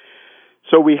breakdown.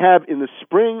 So we have, in the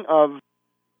spring of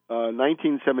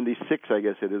 1976, I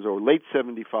guess it is, or late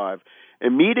 75, a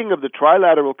meeting of the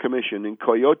Trilateral Commission in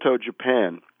Kyoto,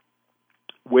 Japan,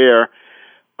 where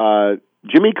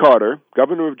Jimmy Carter,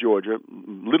 governor of Georgia,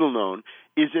 little known,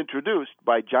 is introduced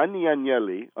by Gianni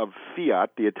Agnelli of Fiat,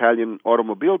 the Italian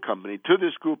automobile company, to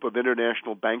this group of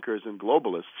international bankers and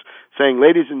globalists, saying,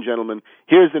 ladies and gentlemen,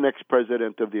 here's the next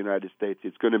president of the United States.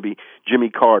 It's going to be Jimmy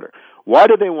Carter. Why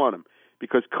do they want him?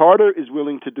 Because Carter is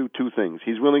willing to do two things.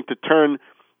 He's willing to turn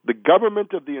the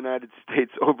government of the United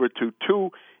States over to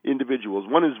two individuals.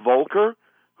 One is Volcker,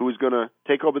 who is going to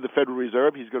take over the Federal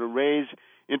Reserve. He's going to raise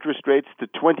interest rates to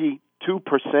 22%,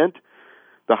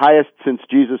 the highest since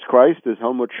Jesus Christ, as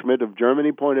Helmut Schmidt of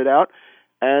Germany pointed out.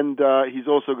 And he's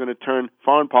also going to turn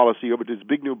foreign policy over to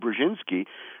Zbigniew Brzezinski,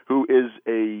 who is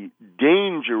a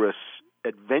dangerous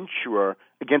adventurer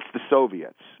against the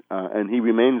Soviets, and he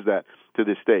remains that to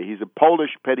this day. He's a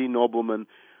Polish petty nobleman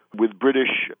with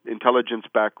British intelligence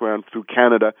background through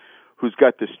Canada, who's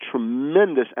got this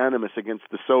tremendous animus against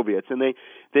the Soviets, and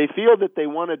they feel that they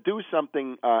want to do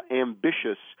something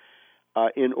ambitious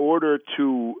in order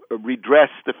to redress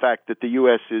the fact that the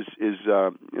U.S. is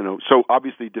so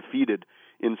obviously defeated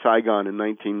in Saigon in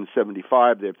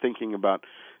 1975. They're thinking about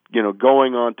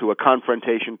going on to a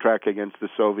confrontation track against the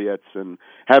Soviets and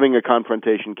having a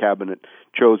confrontation cabinet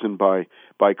chosen by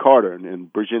Carter,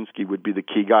 and Brzezinski would be the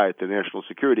key guy at the National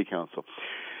Security Council.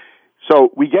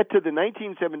 So we get to the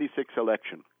 1976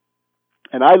 election,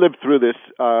 and I lived through this.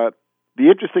 The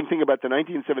interesting thing about the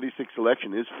 1976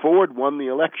 election is Ford won the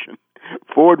election.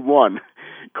 Ford won.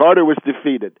 Carter was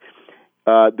defeated.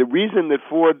 The reason that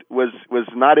Ford was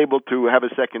not able to have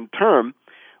a second term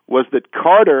was that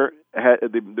Carter,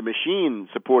 the machine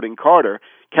supporting Carter,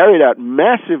 carried out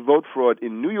massive vote fraud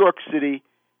in New York City,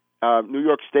 New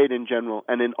York State in general,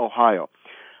 and in Ohio.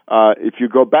 If you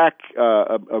go back,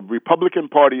 a Republican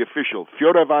Party official,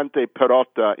 Fioravante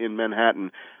Perotta in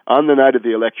Manhattan, on the night of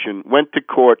the election, went to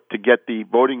court to get the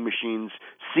voting machines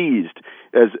seized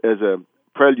as a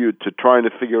prelude to trying to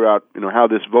figure out, how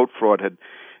this vote fraud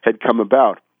had come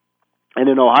about. And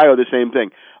in Ohio, the same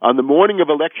thing. On the morning of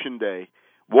Election Day,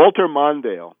 Walter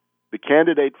Mondale, the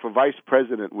candidate for vice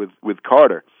president with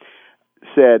Carter,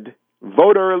 said,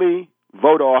 "Vote early,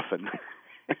 vote often."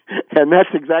 And that's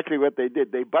exactly what they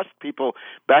did. They bussed people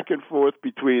back and forth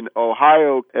between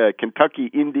Ohio, Kentucky,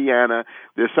 Indiana.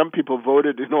 There's some people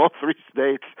voted in all three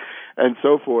states and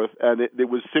so forth. And it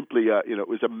was simply, it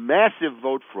was a massive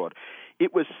vote fraud.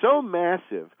 It was so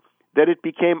massive that it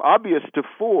became obvious to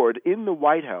Ford in the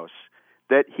White House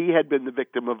that he had been the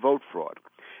victim of vote fraud.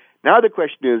 Now the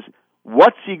question is,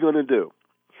 what's he going to do?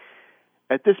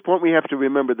 At this point, we have to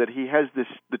remember that he has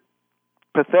the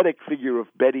pathetic figure of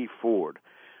Betty Ford,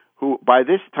 who by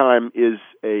this time is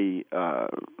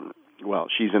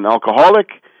she's an alcoholic,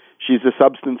 she's a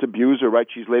substance abuser, right?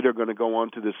 She's later going to go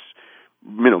on to this,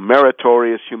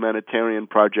 meritorious humanitarian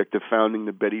project of founding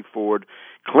the Betty Ford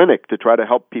Clinic to try to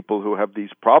help people who have these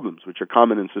problems, which are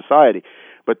common in society.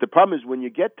 But the problem is when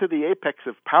you get to the apex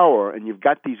of power and you've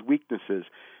got these weaknesses,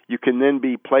 you can then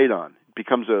be played on. It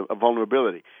becomes a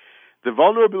vulnerability. The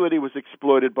vulnerability was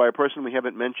exploited by a person we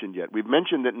haven't mentioned yet. We've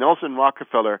mentioned that Nelson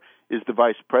Rockefeller is the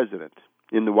vice president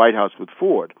in the White House with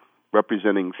Ford,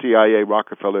 representing CIA,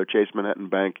 Rockefeller, Chase Manhattan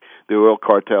Bank, the oil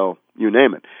cartel, you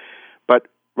name it. But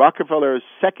Rockefeller's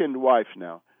second wife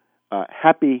now,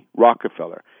 Happy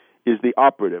Rockefeller, is the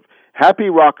operative. Happy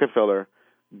Rockefeller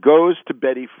goes to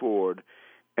Betty Ford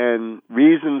and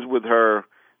reasons with her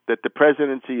that the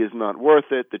presidency is not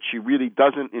worth it, that she really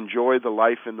doesn't enjoy the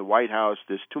life in the White House.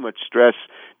 There's too much stress,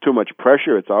 too much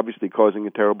pressure. It's obviously causing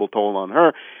a terrible toll on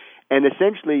her. And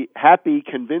essentially, Happy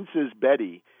convinces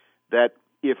Betty that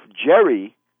if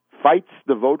Jerry fights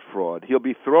the vote fraud, he'll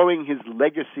be throwing his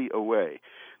legacy away.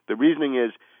 The reasoning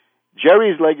is,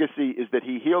 Jerry's legacy is that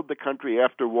he healed the country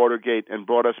after Watergate and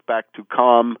brought us back to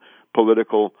calm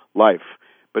political life.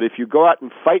 But if you go out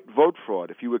and fight vote fraud,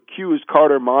 if you accuse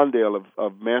Carter Mondale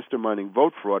of masterminding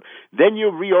vote fraud, then you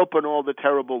reopen all the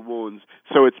terrible wounds.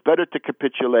 So it's better to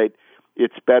capitulate.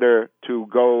 It's better to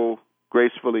go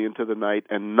gracefully into the night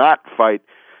and not fight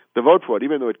the vote fraud,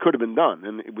 even though it could have been done.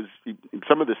 And it was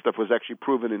some of this stuff was actually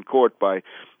proven in court by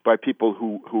people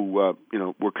who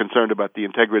were concerned about the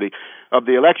integrity of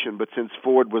the election. But since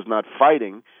Ford was not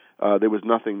fighting, there was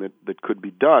nothing that could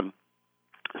be done.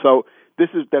 So this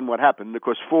is then what happened. And of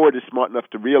course, Ford is smart enough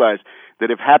to realize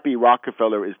that if Happy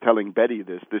Rockefeller is telling Betty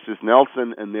this is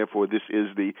Nelson, and therefore this is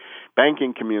the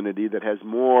banking community that has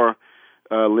more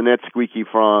Lynette Squeaky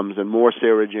Froms and more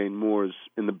Sarah Jane Moores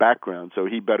in the background, so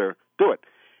he better do it.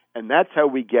 And that's how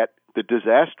we get the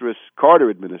disastrous Carter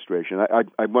administration. I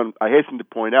hasten to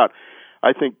point out,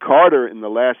 I think Carter in the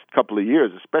last couple of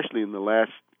years, especially in the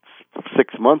last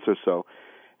 6 months or so,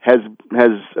 has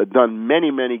done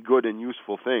many good and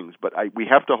useful things. But we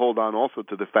have to hold on also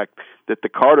to the fact that the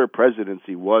Carter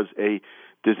presidency was a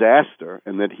disaster,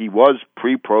 and that he was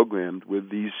pre-programmed with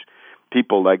these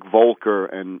people like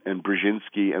Volcker and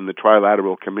Brzezinski and the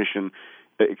Trilateral Commission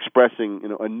expressing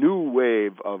a new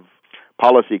wave of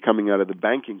policy coming out of the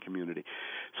banking community.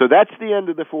 So that's the end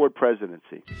of the Ford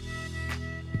presidency.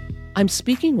 I'm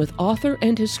speaking with author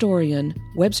and historian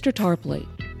Webster Tarpley.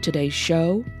 Today's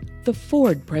show, The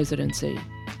Ford Presidency.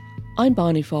 I'm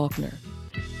Bonnie Faulkner.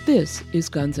 This is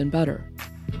Guns and Butter.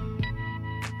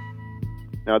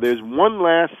 Now, there's one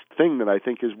last thing that I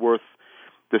think is worth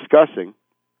discussing,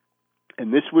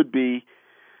 and this would be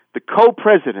the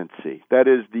co-presidency. That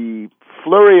is the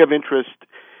flurry of interest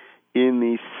in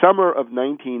the summer of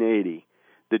 1980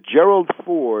 that Gerald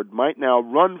Ford might now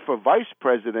run for vice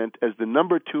president as the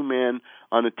number 2 man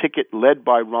on a ticket led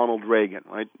by Ronald Reagan.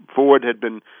 Right? Ford had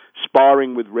been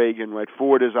sparring with Reagan. Right?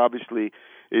 Ford is obviously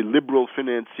a liberal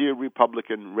financier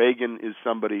Republican. Reagan is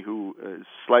somebody who is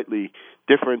slightly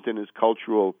different in his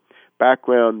cultural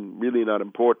background, really not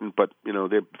important, but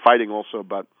they're fighting also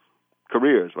about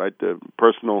careers, right? The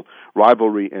personal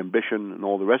rivalry, ambition, and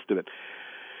all the rest of it.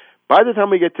 By the time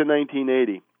we get to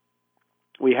 1980,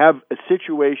 we have a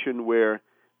situation where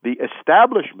the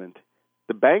establishment,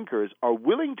 the bankers, are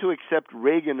willing to accept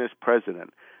Reagan as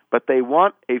president, but they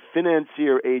want a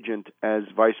financier agent as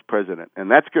vice president, and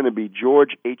that's going to be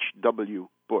George H.W.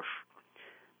 Bush,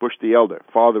 Bush the elder,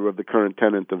 father of the current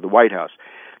tenant of the White House.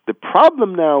 The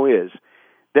problem now is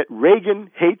that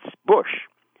Reagan hates Bush.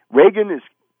 Reagan is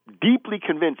deeply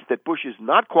convinced that Bush is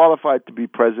not qualified to be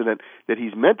president, that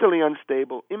he's mentally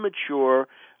unstable, immature,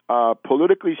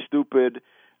 politically stupid,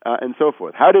 and so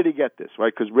forth. How did he get this?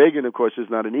 Right? Because Reagan, of course, is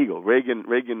not an eagle. Reagan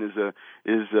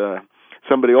is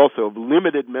somebody also of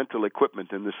limited mental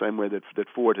equipment in the same way that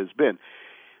Ford has been.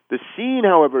 The scene,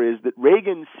 however, is that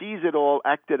Reagan sees it all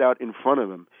acted out in front of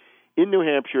him. In New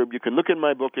Hampshire, you can look in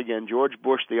my book again, George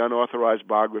Bush, the Unauthorized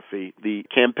Biography, the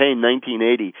Campaign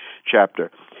 1980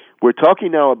 chapter. We're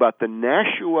talking now about the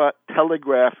Nashua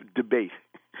Telegraph debate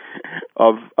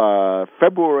of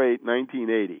February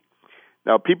 1980.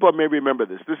 Now, people may remember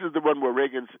this. This is the one where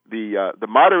the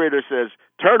moderator says,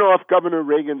 "Turn off Governor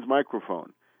Reagan's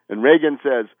microphone." And Reagan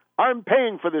says, "I'm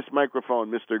paying for this microphone,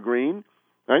 Mr. Green."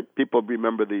 Right? People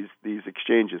remember these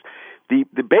exchanges. The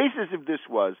basis of this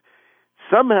was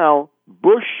somehow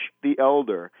Bush the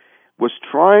elder was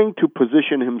trying to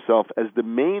position himself as the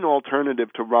main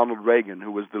alternative to Ronald Reagan,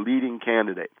 who was the leading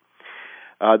candidate.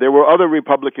 There were other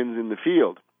Republicans in the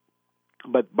field,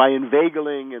 but by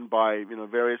inveigling and by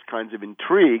various kinds of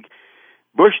intrigue,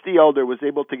 Bush the elder was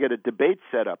able to get a debate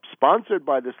set up, sponsored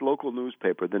by this local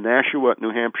newspaper, the Nashua,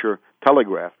 New Hampshire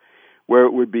Telegraph, where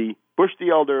it would be Bush the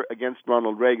elder against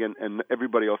Ronald Reagan and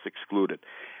everybody else excluded.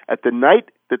 At the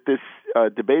night that this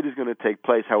debate is going to take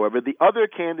place, however, the other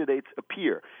candidates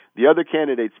appear. The other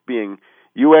candidates being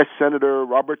U.S. Senator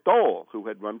Robert Dole, who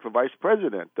had run for vice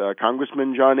president,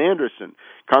 Congressman John Anderson,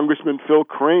 Congressman Phil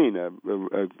Crane,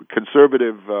 a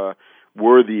conservative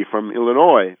worthy from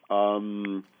Illinois,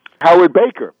 Howard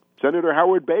Baker, Senator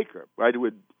Howard Baker, right, who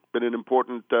had been an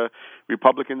important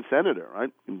Republican senator,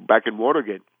 right, back in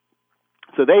Watergate.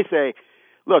 So they say,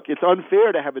 look, it's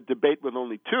unfair to have a debate with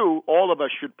only 2. All of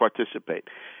us should participate.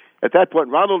 At that point,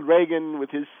 Ronald Reagan,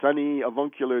 with his sunny,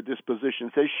 avuncular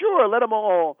disposition, says, sure, let them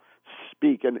all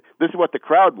speak. And this is what the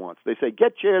crowd wants. They say,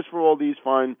 get chairs for all these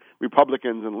fine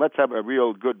Republicans and let's have a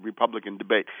real good Republican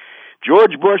debate.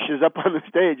 George Bush is up on the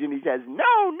stage and he says,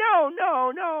 no,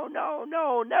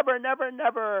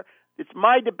 never. It's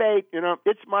my debate,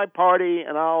 it's my party,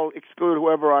 and I'll exclude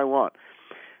whoever I want.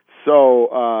 So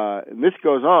and this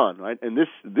goes on, right? And this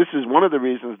is one of the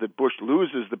reasons that Bush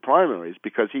loses the primaries,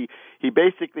 because he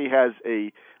basically has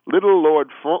a little Lord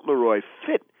Fauntleroy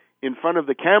fit in front of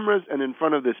the cameras and in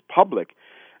front of this public.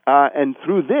 And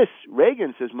through this,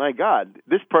 Reagan says, my God,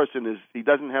 this person he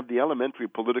doesn't have the elementary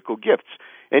political gifts.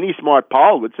 Any smart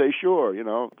Paul would say, sure,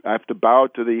 I have to bow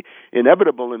to the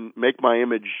inevitable and make my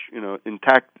image,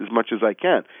 intact as much as I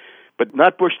can. But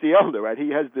not Bush the elder, right? He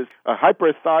has this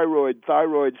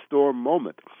thyroid storm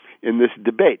moment in this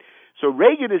debate. So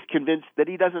Reagan is convinced that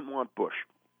he doesn't want Bush.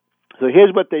 So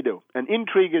here's what they do. An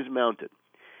intrigue is mounted.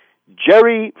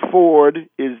 Jerry Ford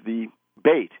is the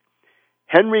bait.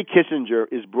 Henry Kissinger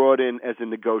is brought in as a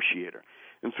negotiator.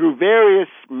 And through various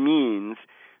means,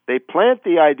 they plant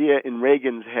the idea in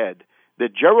Reagan's head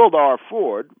that Gerald R.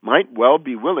 Ford might well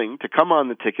be willing to come on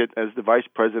the ticket as the vice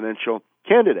presidential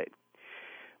candidate.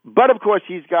 But, of course,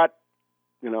 he's got,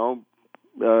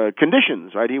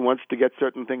 conditions, right? He wants to get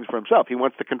certain things for himself. He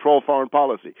wants to control foreign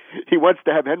policy. He wants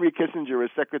to have Henry Kissinger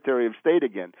as Secretary of State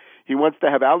again. He wants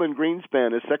to have Alan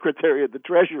Greenspan as Secretary of the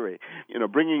Treasury,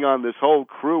 bringing on this whole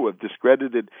crew of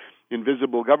discredited,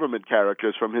 invisible government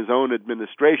characters from his own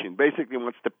administration. Basically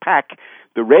wants to pack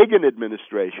the Reagan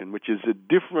administration, which is a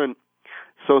different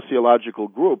sociological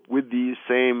group, with these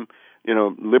same,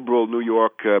 liberal New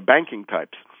York banking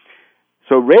types.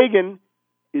 So Reagan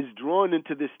is drawn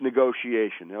into this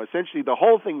negotiation. Now, essentially, the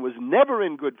whole thing was never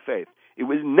in good faith. It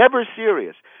was never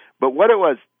serious. But what it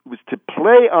was to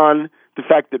play on the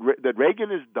fact that Reagan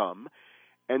is dumb,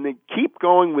 and they keep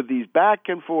going with these back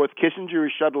and forth. Kissinger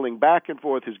is shuttling back and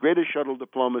forth, his greatest shuttle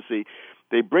diplomacy.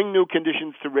 They bring new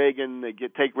conditions to Reagan. They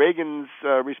take Reagan's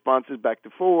responses back to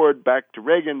Ford, back to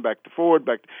Reagan, back to Ford,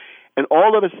 and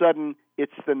all of a sudden,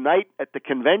 it's the night at the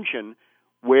convention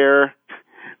where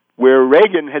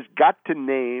Reagan has got to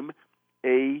name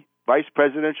a vice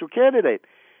presidential candidate.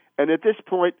 And at this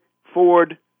point,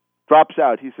 Ford drops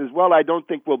out. He says, well, I don't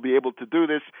think we'll be able to do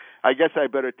this. I guess I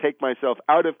better take myself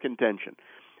out of contention.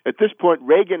 At this point,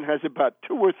 Reagan has about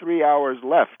 2 or 3 hours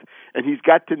left, and he's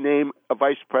got to name a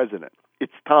vice president.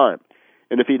 It's time.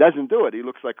 And if he doesn't do it, he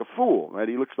looks like a fool, right?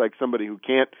 He looks like somebody who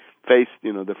can't face,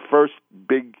 the first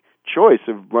big choice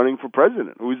of running for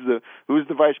president. Who's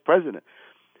the vice president?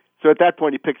 So at that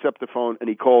point, he picks up the phone and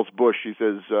he calls Bush. He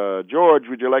says, George,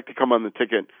 would you like to come on the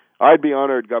ticket? I'd be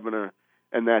honored, Governor,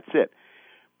 and that's it.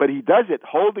 But he does it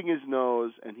holding his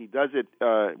nose, and he does it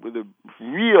with a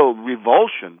real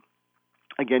revulsion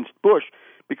against Bush,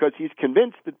 because he's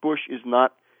convinced that Bush is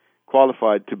not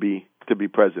qualified to be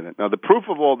president. Now, the proof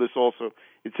of all this also,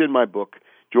 it's in my book,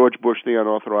 George Bush, the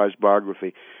Unauthorized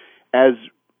Biography. As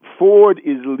Ford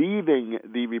is leaving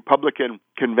the Republican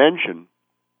convention,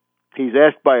 he's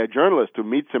asked by a journalist who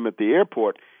meets him at the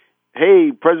airport,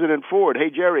 hey, President Ford, hey,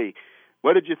 Jerry,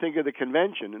 what did you think of the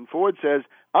convention? And Ford says,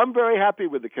 I'm very happy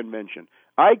with the convention.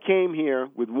 I came here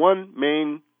with one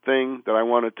main thing that I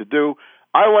wanted to do.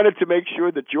 I wanted to make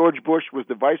sure that George Bush was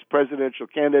the vice presidential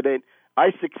candidate.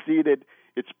 I succeeded.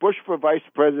 It's Bush for vice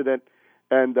president,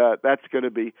 and that's going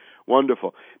to be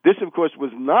wonderful. This, of course,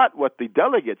 was not what the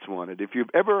delegates wanted. If you've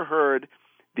ever heard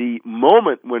the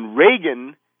moment when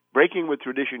Reagan, breaking with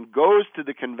tradition, goes to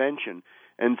the convention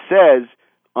and says,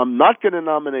 I'm not going to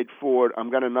nominate Ford, I'm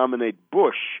going to nominate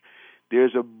Bush,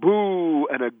 there's a boo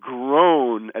and a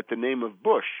groan at the name of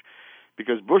Bush,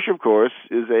 because Bush, of course,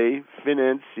 is a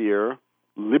financier,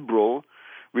 liberal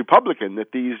Republican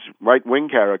that these right-wing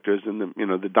characters and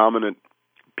the dominant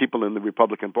people in the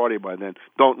Republican Party by then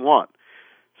don't want.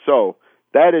 So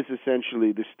that is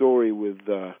essentially the story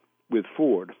with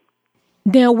Ford.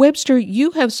 Now, Webster,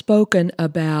 you have spoken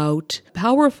about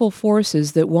powerful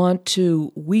forces that want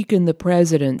to weaken the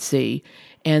presidency,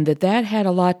 and that had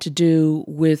a lot to do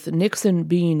with Nixon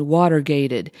being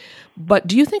Watergated. But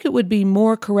do you think it would be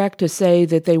more correct to say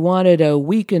that they wanted a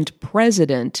weakened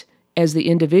president as the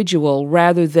individual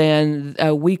rather than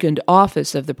a weakened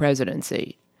office of the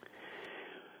presidency?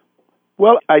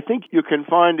 Well, I think you can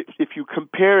find, if you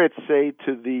compare it, say,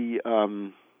 to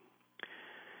the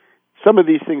some of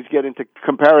these things get into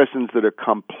comparisons that are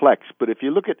complex, but if you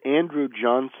look at Andrew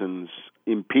Johnson's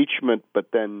impeachment but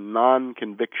then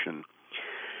non-conviction,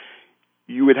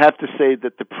 you would have to say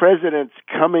that the presidents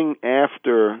coming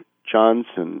after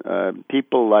Johnson,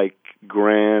 people like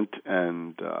Grant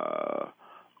and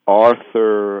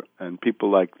Arthur and people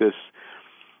like this,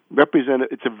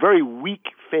 it's a very weak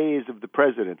phase of the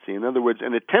presidency. In other words,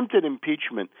 an attempted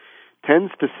impeachment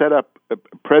tends to set up a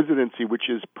presidency which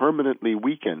is permanently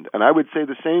weakened. And I would say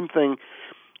the same thing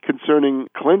concerning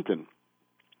Clinton,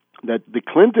 that the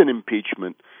Clinton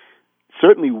impeachment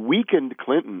certainly weakened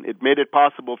Clinton. It made it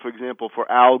possible, for example,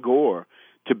 for Al Gore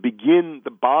to begin the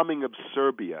bombing of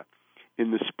Serbia in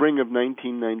the spring of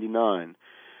 1999,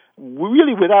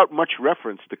 really without much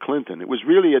reference to Clinton. It was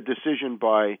really a decision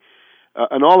by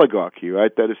an oligarchy,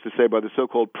 right? That is to say, by the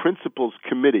so-called Principals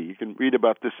Committee. You can read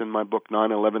about this in my book,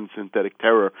 9/11 Synthetic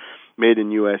Terror, Made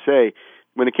in USA.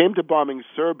 When it came to bombing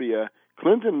Serbia,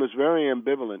 Clinton was very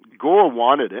ambivalent. Gore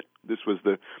wanted it. This was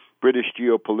the British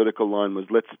geopolitical line,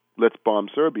 was let's bomb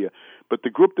Serbia. But the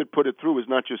group that put it through was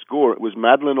not just Gore. It was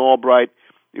Madeleine Albright.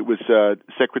 It was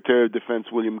Secretary of Defense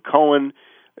William Cohen.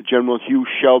 General Hugh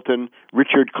Shelton,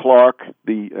 Richard Clark,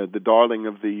 the darling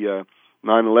of the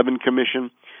 9/11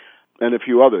 Commission, and a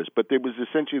few others. But there was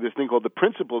essentially this thing called the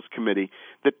Principals Committee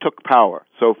that took power.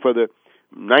 So for the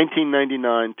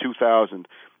 1999-2000,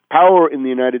 power in the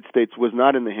United States was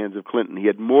not in the hands of Clinton. He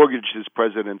had mortgaged his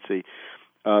presidency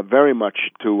very much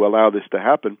to allow this to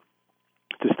happen,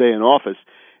 to stay in office,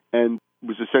 and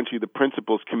was essentially the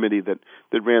Principals Committee that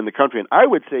ran the country. And I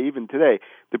would say even today,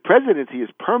 the presidency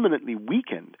is permanently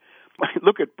weakened.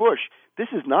 Look at Bush. This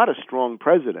is not a strong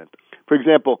president. For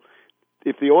example,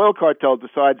 if the oil cartel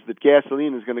decides that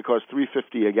gasoline is going to cost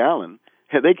 $3.50 a gallon,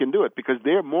 they can do it because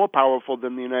they're more powerful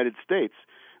than the United States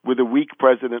with a weak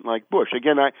president like Bush.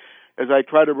 Again, as I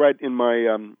try to write in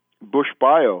my Bush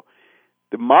bio,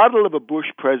 the model of a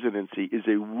Bush presidency is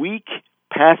a weak,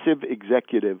 passive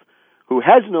executive who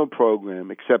has no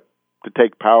program except to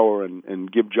take power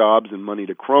and give jobs and money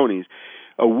to cronies.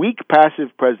 A weak,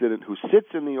 passive president who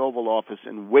sits in the Oval Office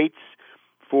and waits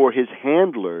for his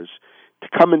handlers to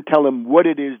come and tell him what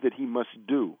it is that he must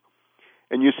do.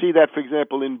 And you see that, for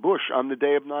example, in Bush on the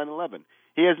day of 9/11.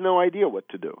 He has no idea what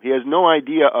to do. He has no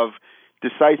idea of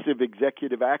decisive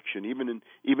executive action, even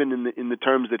in the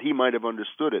terms that he might have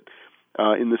understood it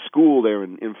in the school there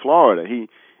in Florida.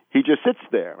 He just sits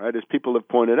there, right? As people have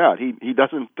pointed out, he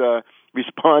doesn't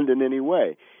respond in any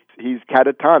way. He's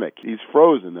catatonic. He's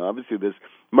frozen. Obviously, there's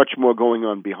much more going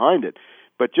on behind it.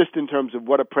 But just in terms of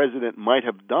what a president might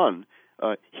have done,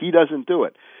 he doesn't do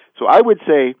it. So I would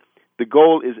say the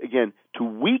goal is, again, to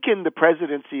weaken the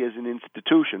presidency as an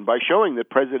institution by showing that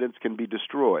presidents can be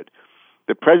destroyed.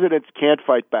 The presidents can't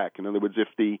fight back. In other words, if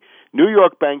the New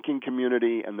York banking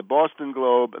community and the Boston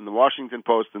Globe and the Washington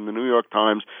Post and the New York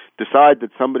Times decide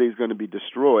that somebody's going to be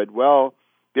destroyed, well,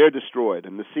 they're destroyed.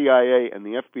 And the CIA and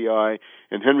the FBI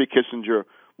and Henry Kissinger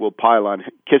will pile on.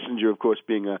 Kissinger, of course,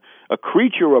 being a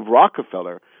creature of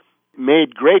Rockefeller,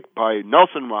 made great by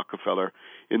Nelson Rockefeller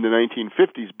in the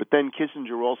 1950s, but then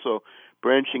Kissinger also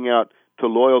branching out to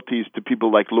loyalties to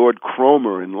people like Lord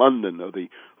Cromer in London, or the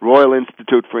Royal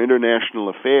Institute for International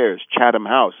Affairs, Chatham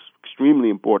House, extremely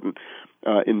important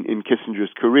in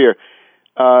Kissinger's career.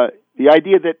 The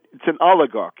idea that it's an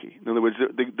oligarchy. In other words,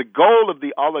 the goal of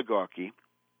the oligarchy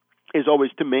is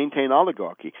always to maintain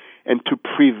oligarchy and to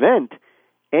prevent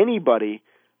anybody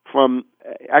from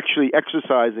actually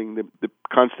exercising the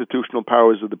constitutional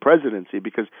powers of the presidency,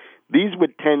 because these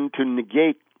would tend to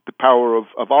negate the power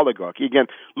of oligarchy. Again,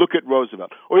 look at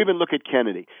Roosevelt, or even look at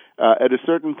Kennedy. At a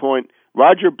certain point,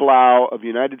 Roger Blau of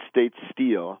United States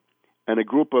Steel and a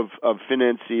group of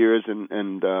financiers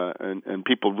and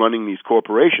people running these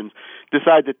corporations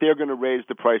decide that they're going to raise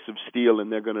the price of steel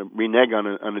and they're going to renege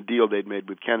on a deal they'd made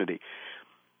with Kennedy.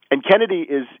 And Kennedy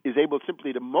is able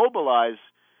simply to mobilize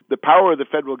the power of the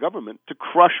federal government to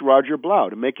crush Roger Blau,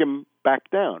 to make him back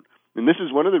down. And this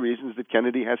is one of the reasons that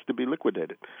Kennedy has to be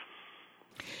liquidated.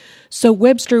 So,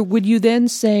 Webster, would you then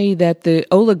say that the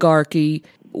oligarchy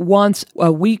wants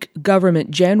a weak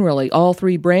government generally, all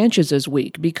three branches is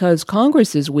weak, because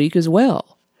Congress is weak as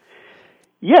well?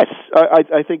 Yes,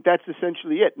 I think that's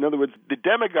essentially it. In other words, the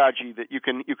demagogy that you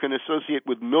can associate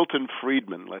with Milton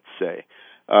Friedman, let's say.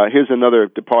 Here's another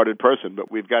departed person,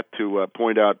 but we've got to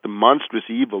point out the monstrous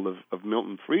evil of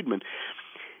Milton Friedman.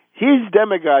 His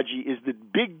demagogy is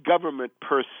that big government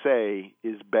per se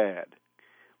is bad.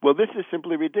 Well, this is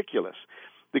simply ridiculous.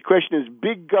 The question is,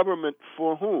 big government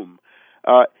for whom?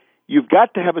 You've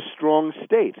got to have a strong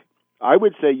state. I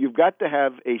would say you've got to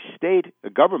have a state, a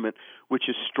government, which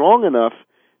is strong enough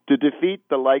to defeat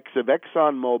the likes of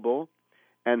ExxonMobil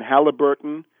and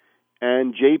Halliburton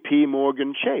and J.P.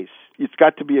 Morgan Chase. It's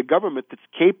got to be a government that's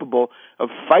capable of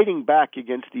fighting back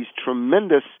against these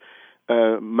tremendous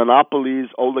monopolies,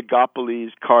 oligopolies,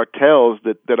 cartels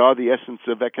that are the essence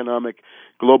of economic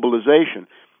globalization.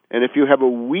 And if you have a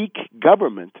weak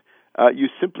government, you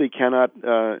simply cannot,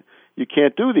 you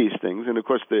can't do these things. And of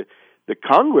course, the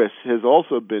Congress has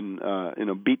also been,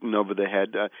 beaten over the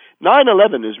head.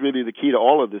 9/11 is really the key to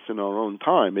all of this in our own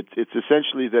time. It's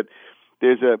essentially that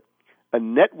there's a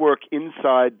network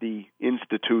inside the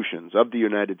institutions of the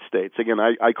United States. Again,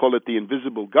 I call it the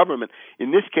invisible government.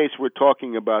 In this case, we're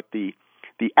talking about the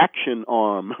action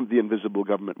arm of the invisible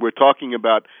government. We're talking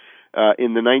about,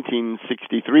 in the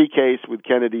 1963 case with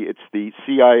Kennedy, it's the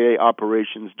CIA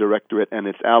Operations Directorate and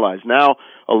its allies. Now,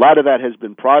 a lot of that has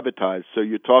been privatized, so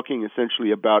you're talking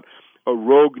essentially about a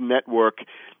rogue network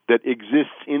that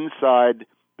exists inside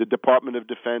the Department of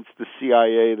Defense, the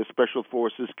CIA, the Special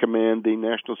Forces Command, the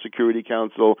National Security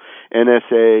Council,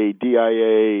 NSA,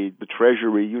 DIA, the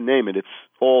Treasury, you name it. It's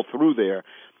all through there.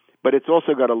 but it's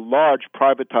also got a large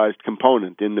privatized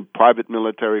component in the private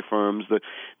military firms, the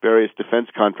various defense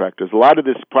contractors. A lot of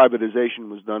this privatization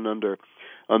was done under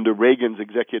Reagan's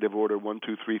Executive Order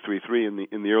 12333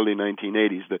 in the early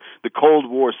 1980s. The Cold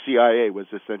War CIA was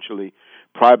essentially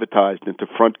privatized into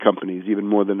front companies even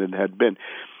more than it had been.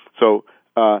 So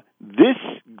this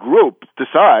group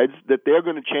decides that they're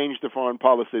going to change the foreign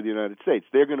policy of the United States.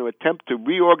 They're going to attempt to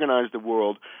reorganize the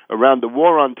world around the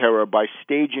war on terror by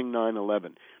staging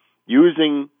 9/11,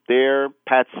 using their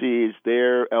patsies,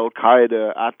 their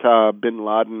Al-Qaeda, Atta, bin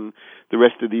Laden, the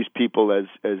rest of these people as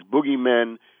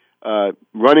boogeymen,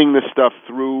 running this stuff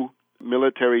through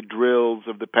military drills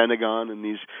of the Pentagon and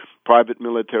these private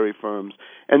military firms,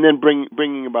 and then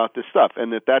bringing about this stuff.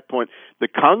 And at that point, the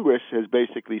Congress has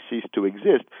basically ceased to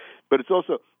exist. But it's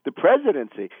also the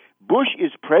presidency. Bush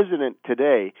is president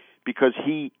today because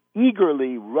he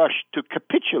eagerly rushed to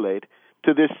capitulate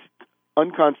to this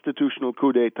unconstitutional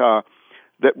coup d'etat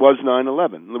that was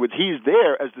 9/11. In other words, he's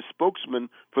there as the spokesman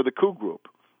for the coup group.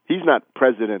 He's not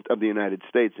president of the United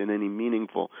States in any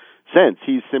meaningful sense.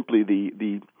 He's simply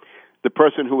the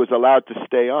person who was allowed to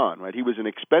stay on, right? He was an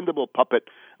expendable puppet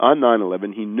on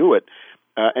 9/11. He knew it,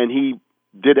 and he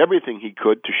did everything he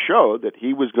could to show that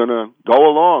he was going to go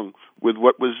along with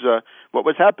what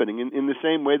was happening in the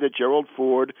same way that Gerald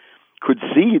Ford could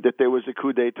see that there was a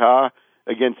coup d'etat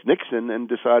against Nixon and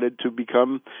decided to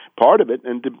become part of it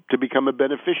and to become a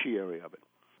beneficiary of it.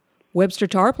 Webster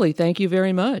Tarpley, thank you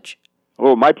very much.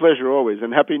 Oh, my pleasure always,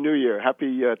 and Happy New Year.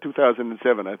 Happy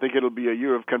 2007. I think it'll be a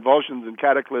year of convulsions and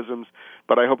cataclysms,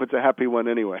 but I hope it's a happy one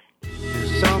anyway.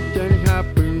 There's something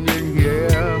happening here.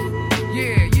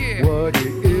 Yeah. What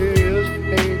it is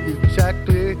ain't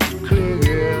exactly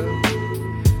clear.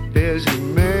 There's a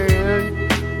man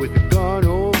with a gun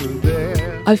over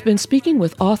there. I've been speaking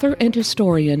with author and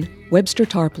historian Webster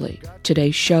Tarpley.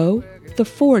 Today's show, The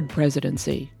Ford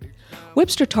Presidency.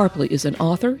 Webster Tarpley is an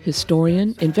author,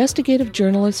 historian, investigative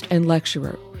journalist, and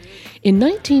lecturer. In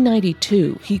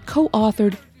 1992, he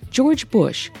co-authored George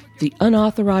Bush, The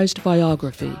Unauthorized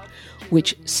Biography,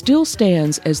 which still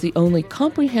stands as the only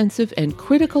comprehensive and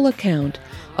critical account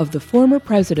of the former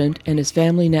president and his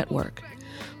family network.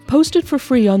 Posted for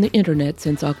free on the internet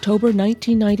since October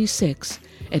 1996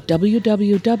 at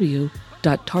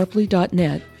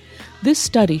www.tarpley.net, this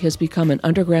study has become an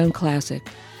underground classic.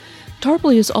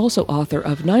 Tarpley is also author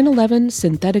of 9/11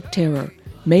 Synthetic Terror,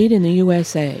 Made in the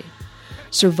USA,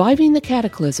 Surviving the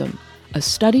Cataclysm, a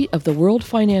study of the world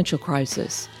financial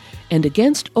crisis, and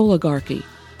Against Oligarchy,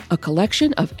 a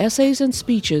collection of essays and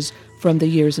speeches from the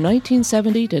years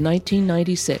 1970 to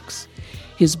 1996.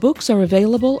 His books are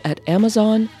available at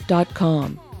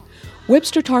Amazon.com.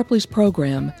 Webster Tarpley's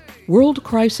program, World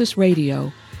Crisis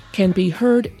Radio, can be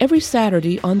heard every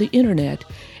Saturday on the internet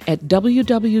at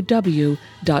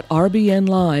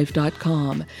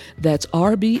www.rbnlive.com. That's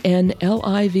rbnlive.com.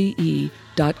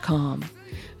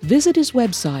 Visit his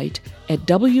website at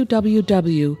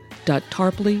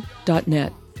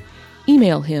www.tarpley.net.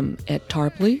 Email him at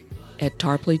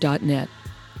tarpley@tarpley.net.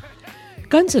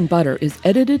 Guns and Butter is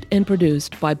edited and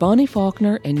produced by Bonnie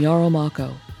Faulkner and Yarl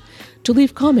Mako. To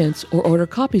leave comments or order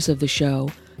copies of the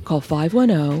show, call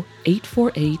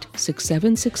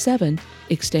 510-848-6767,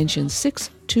 extension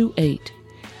 628.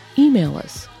 Email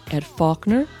us at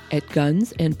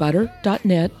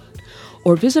faulkner@gunsandbutter.net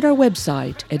or visit our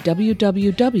website at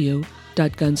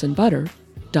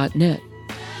www.gunsandbutter.net.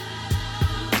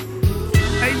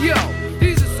 Hey yo,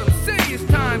 these are some serious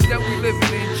times that we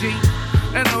living in, G.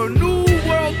 And a new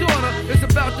world order is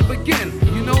about to begin.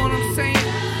 You know what I'm saying?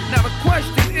 Now the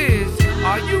question is,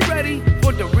 are you ready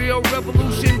for the real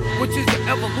revolution, which is the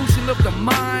evolution of the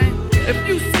mind? If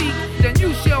you seek, then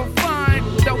you shall find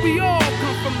that we all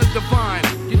come from the divine.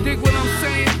 You dig what I'm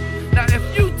saying? Now if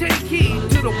you take heed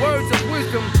to the words of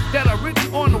wisdom that are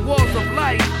written on the walls of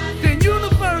life, then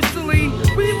universally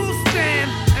we will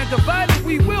stand, and divided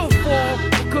we will fall,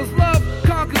 because love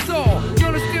conquers all. You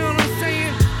understand what I'm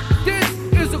saying? This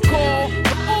is a call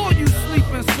for all you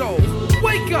sleeping souls.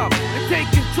 Wake up and take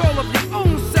control of your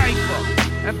own cipher,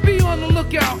 and be on the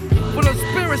lookout for the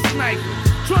spirit snipers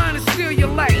trying to steal your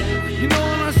light. You know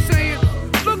what I'm saying?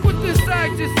 Look within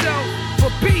inside yourself for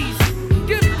peace.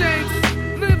 Give thanks,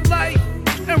 live life,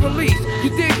 and release. You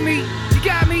dig me? You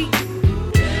got me?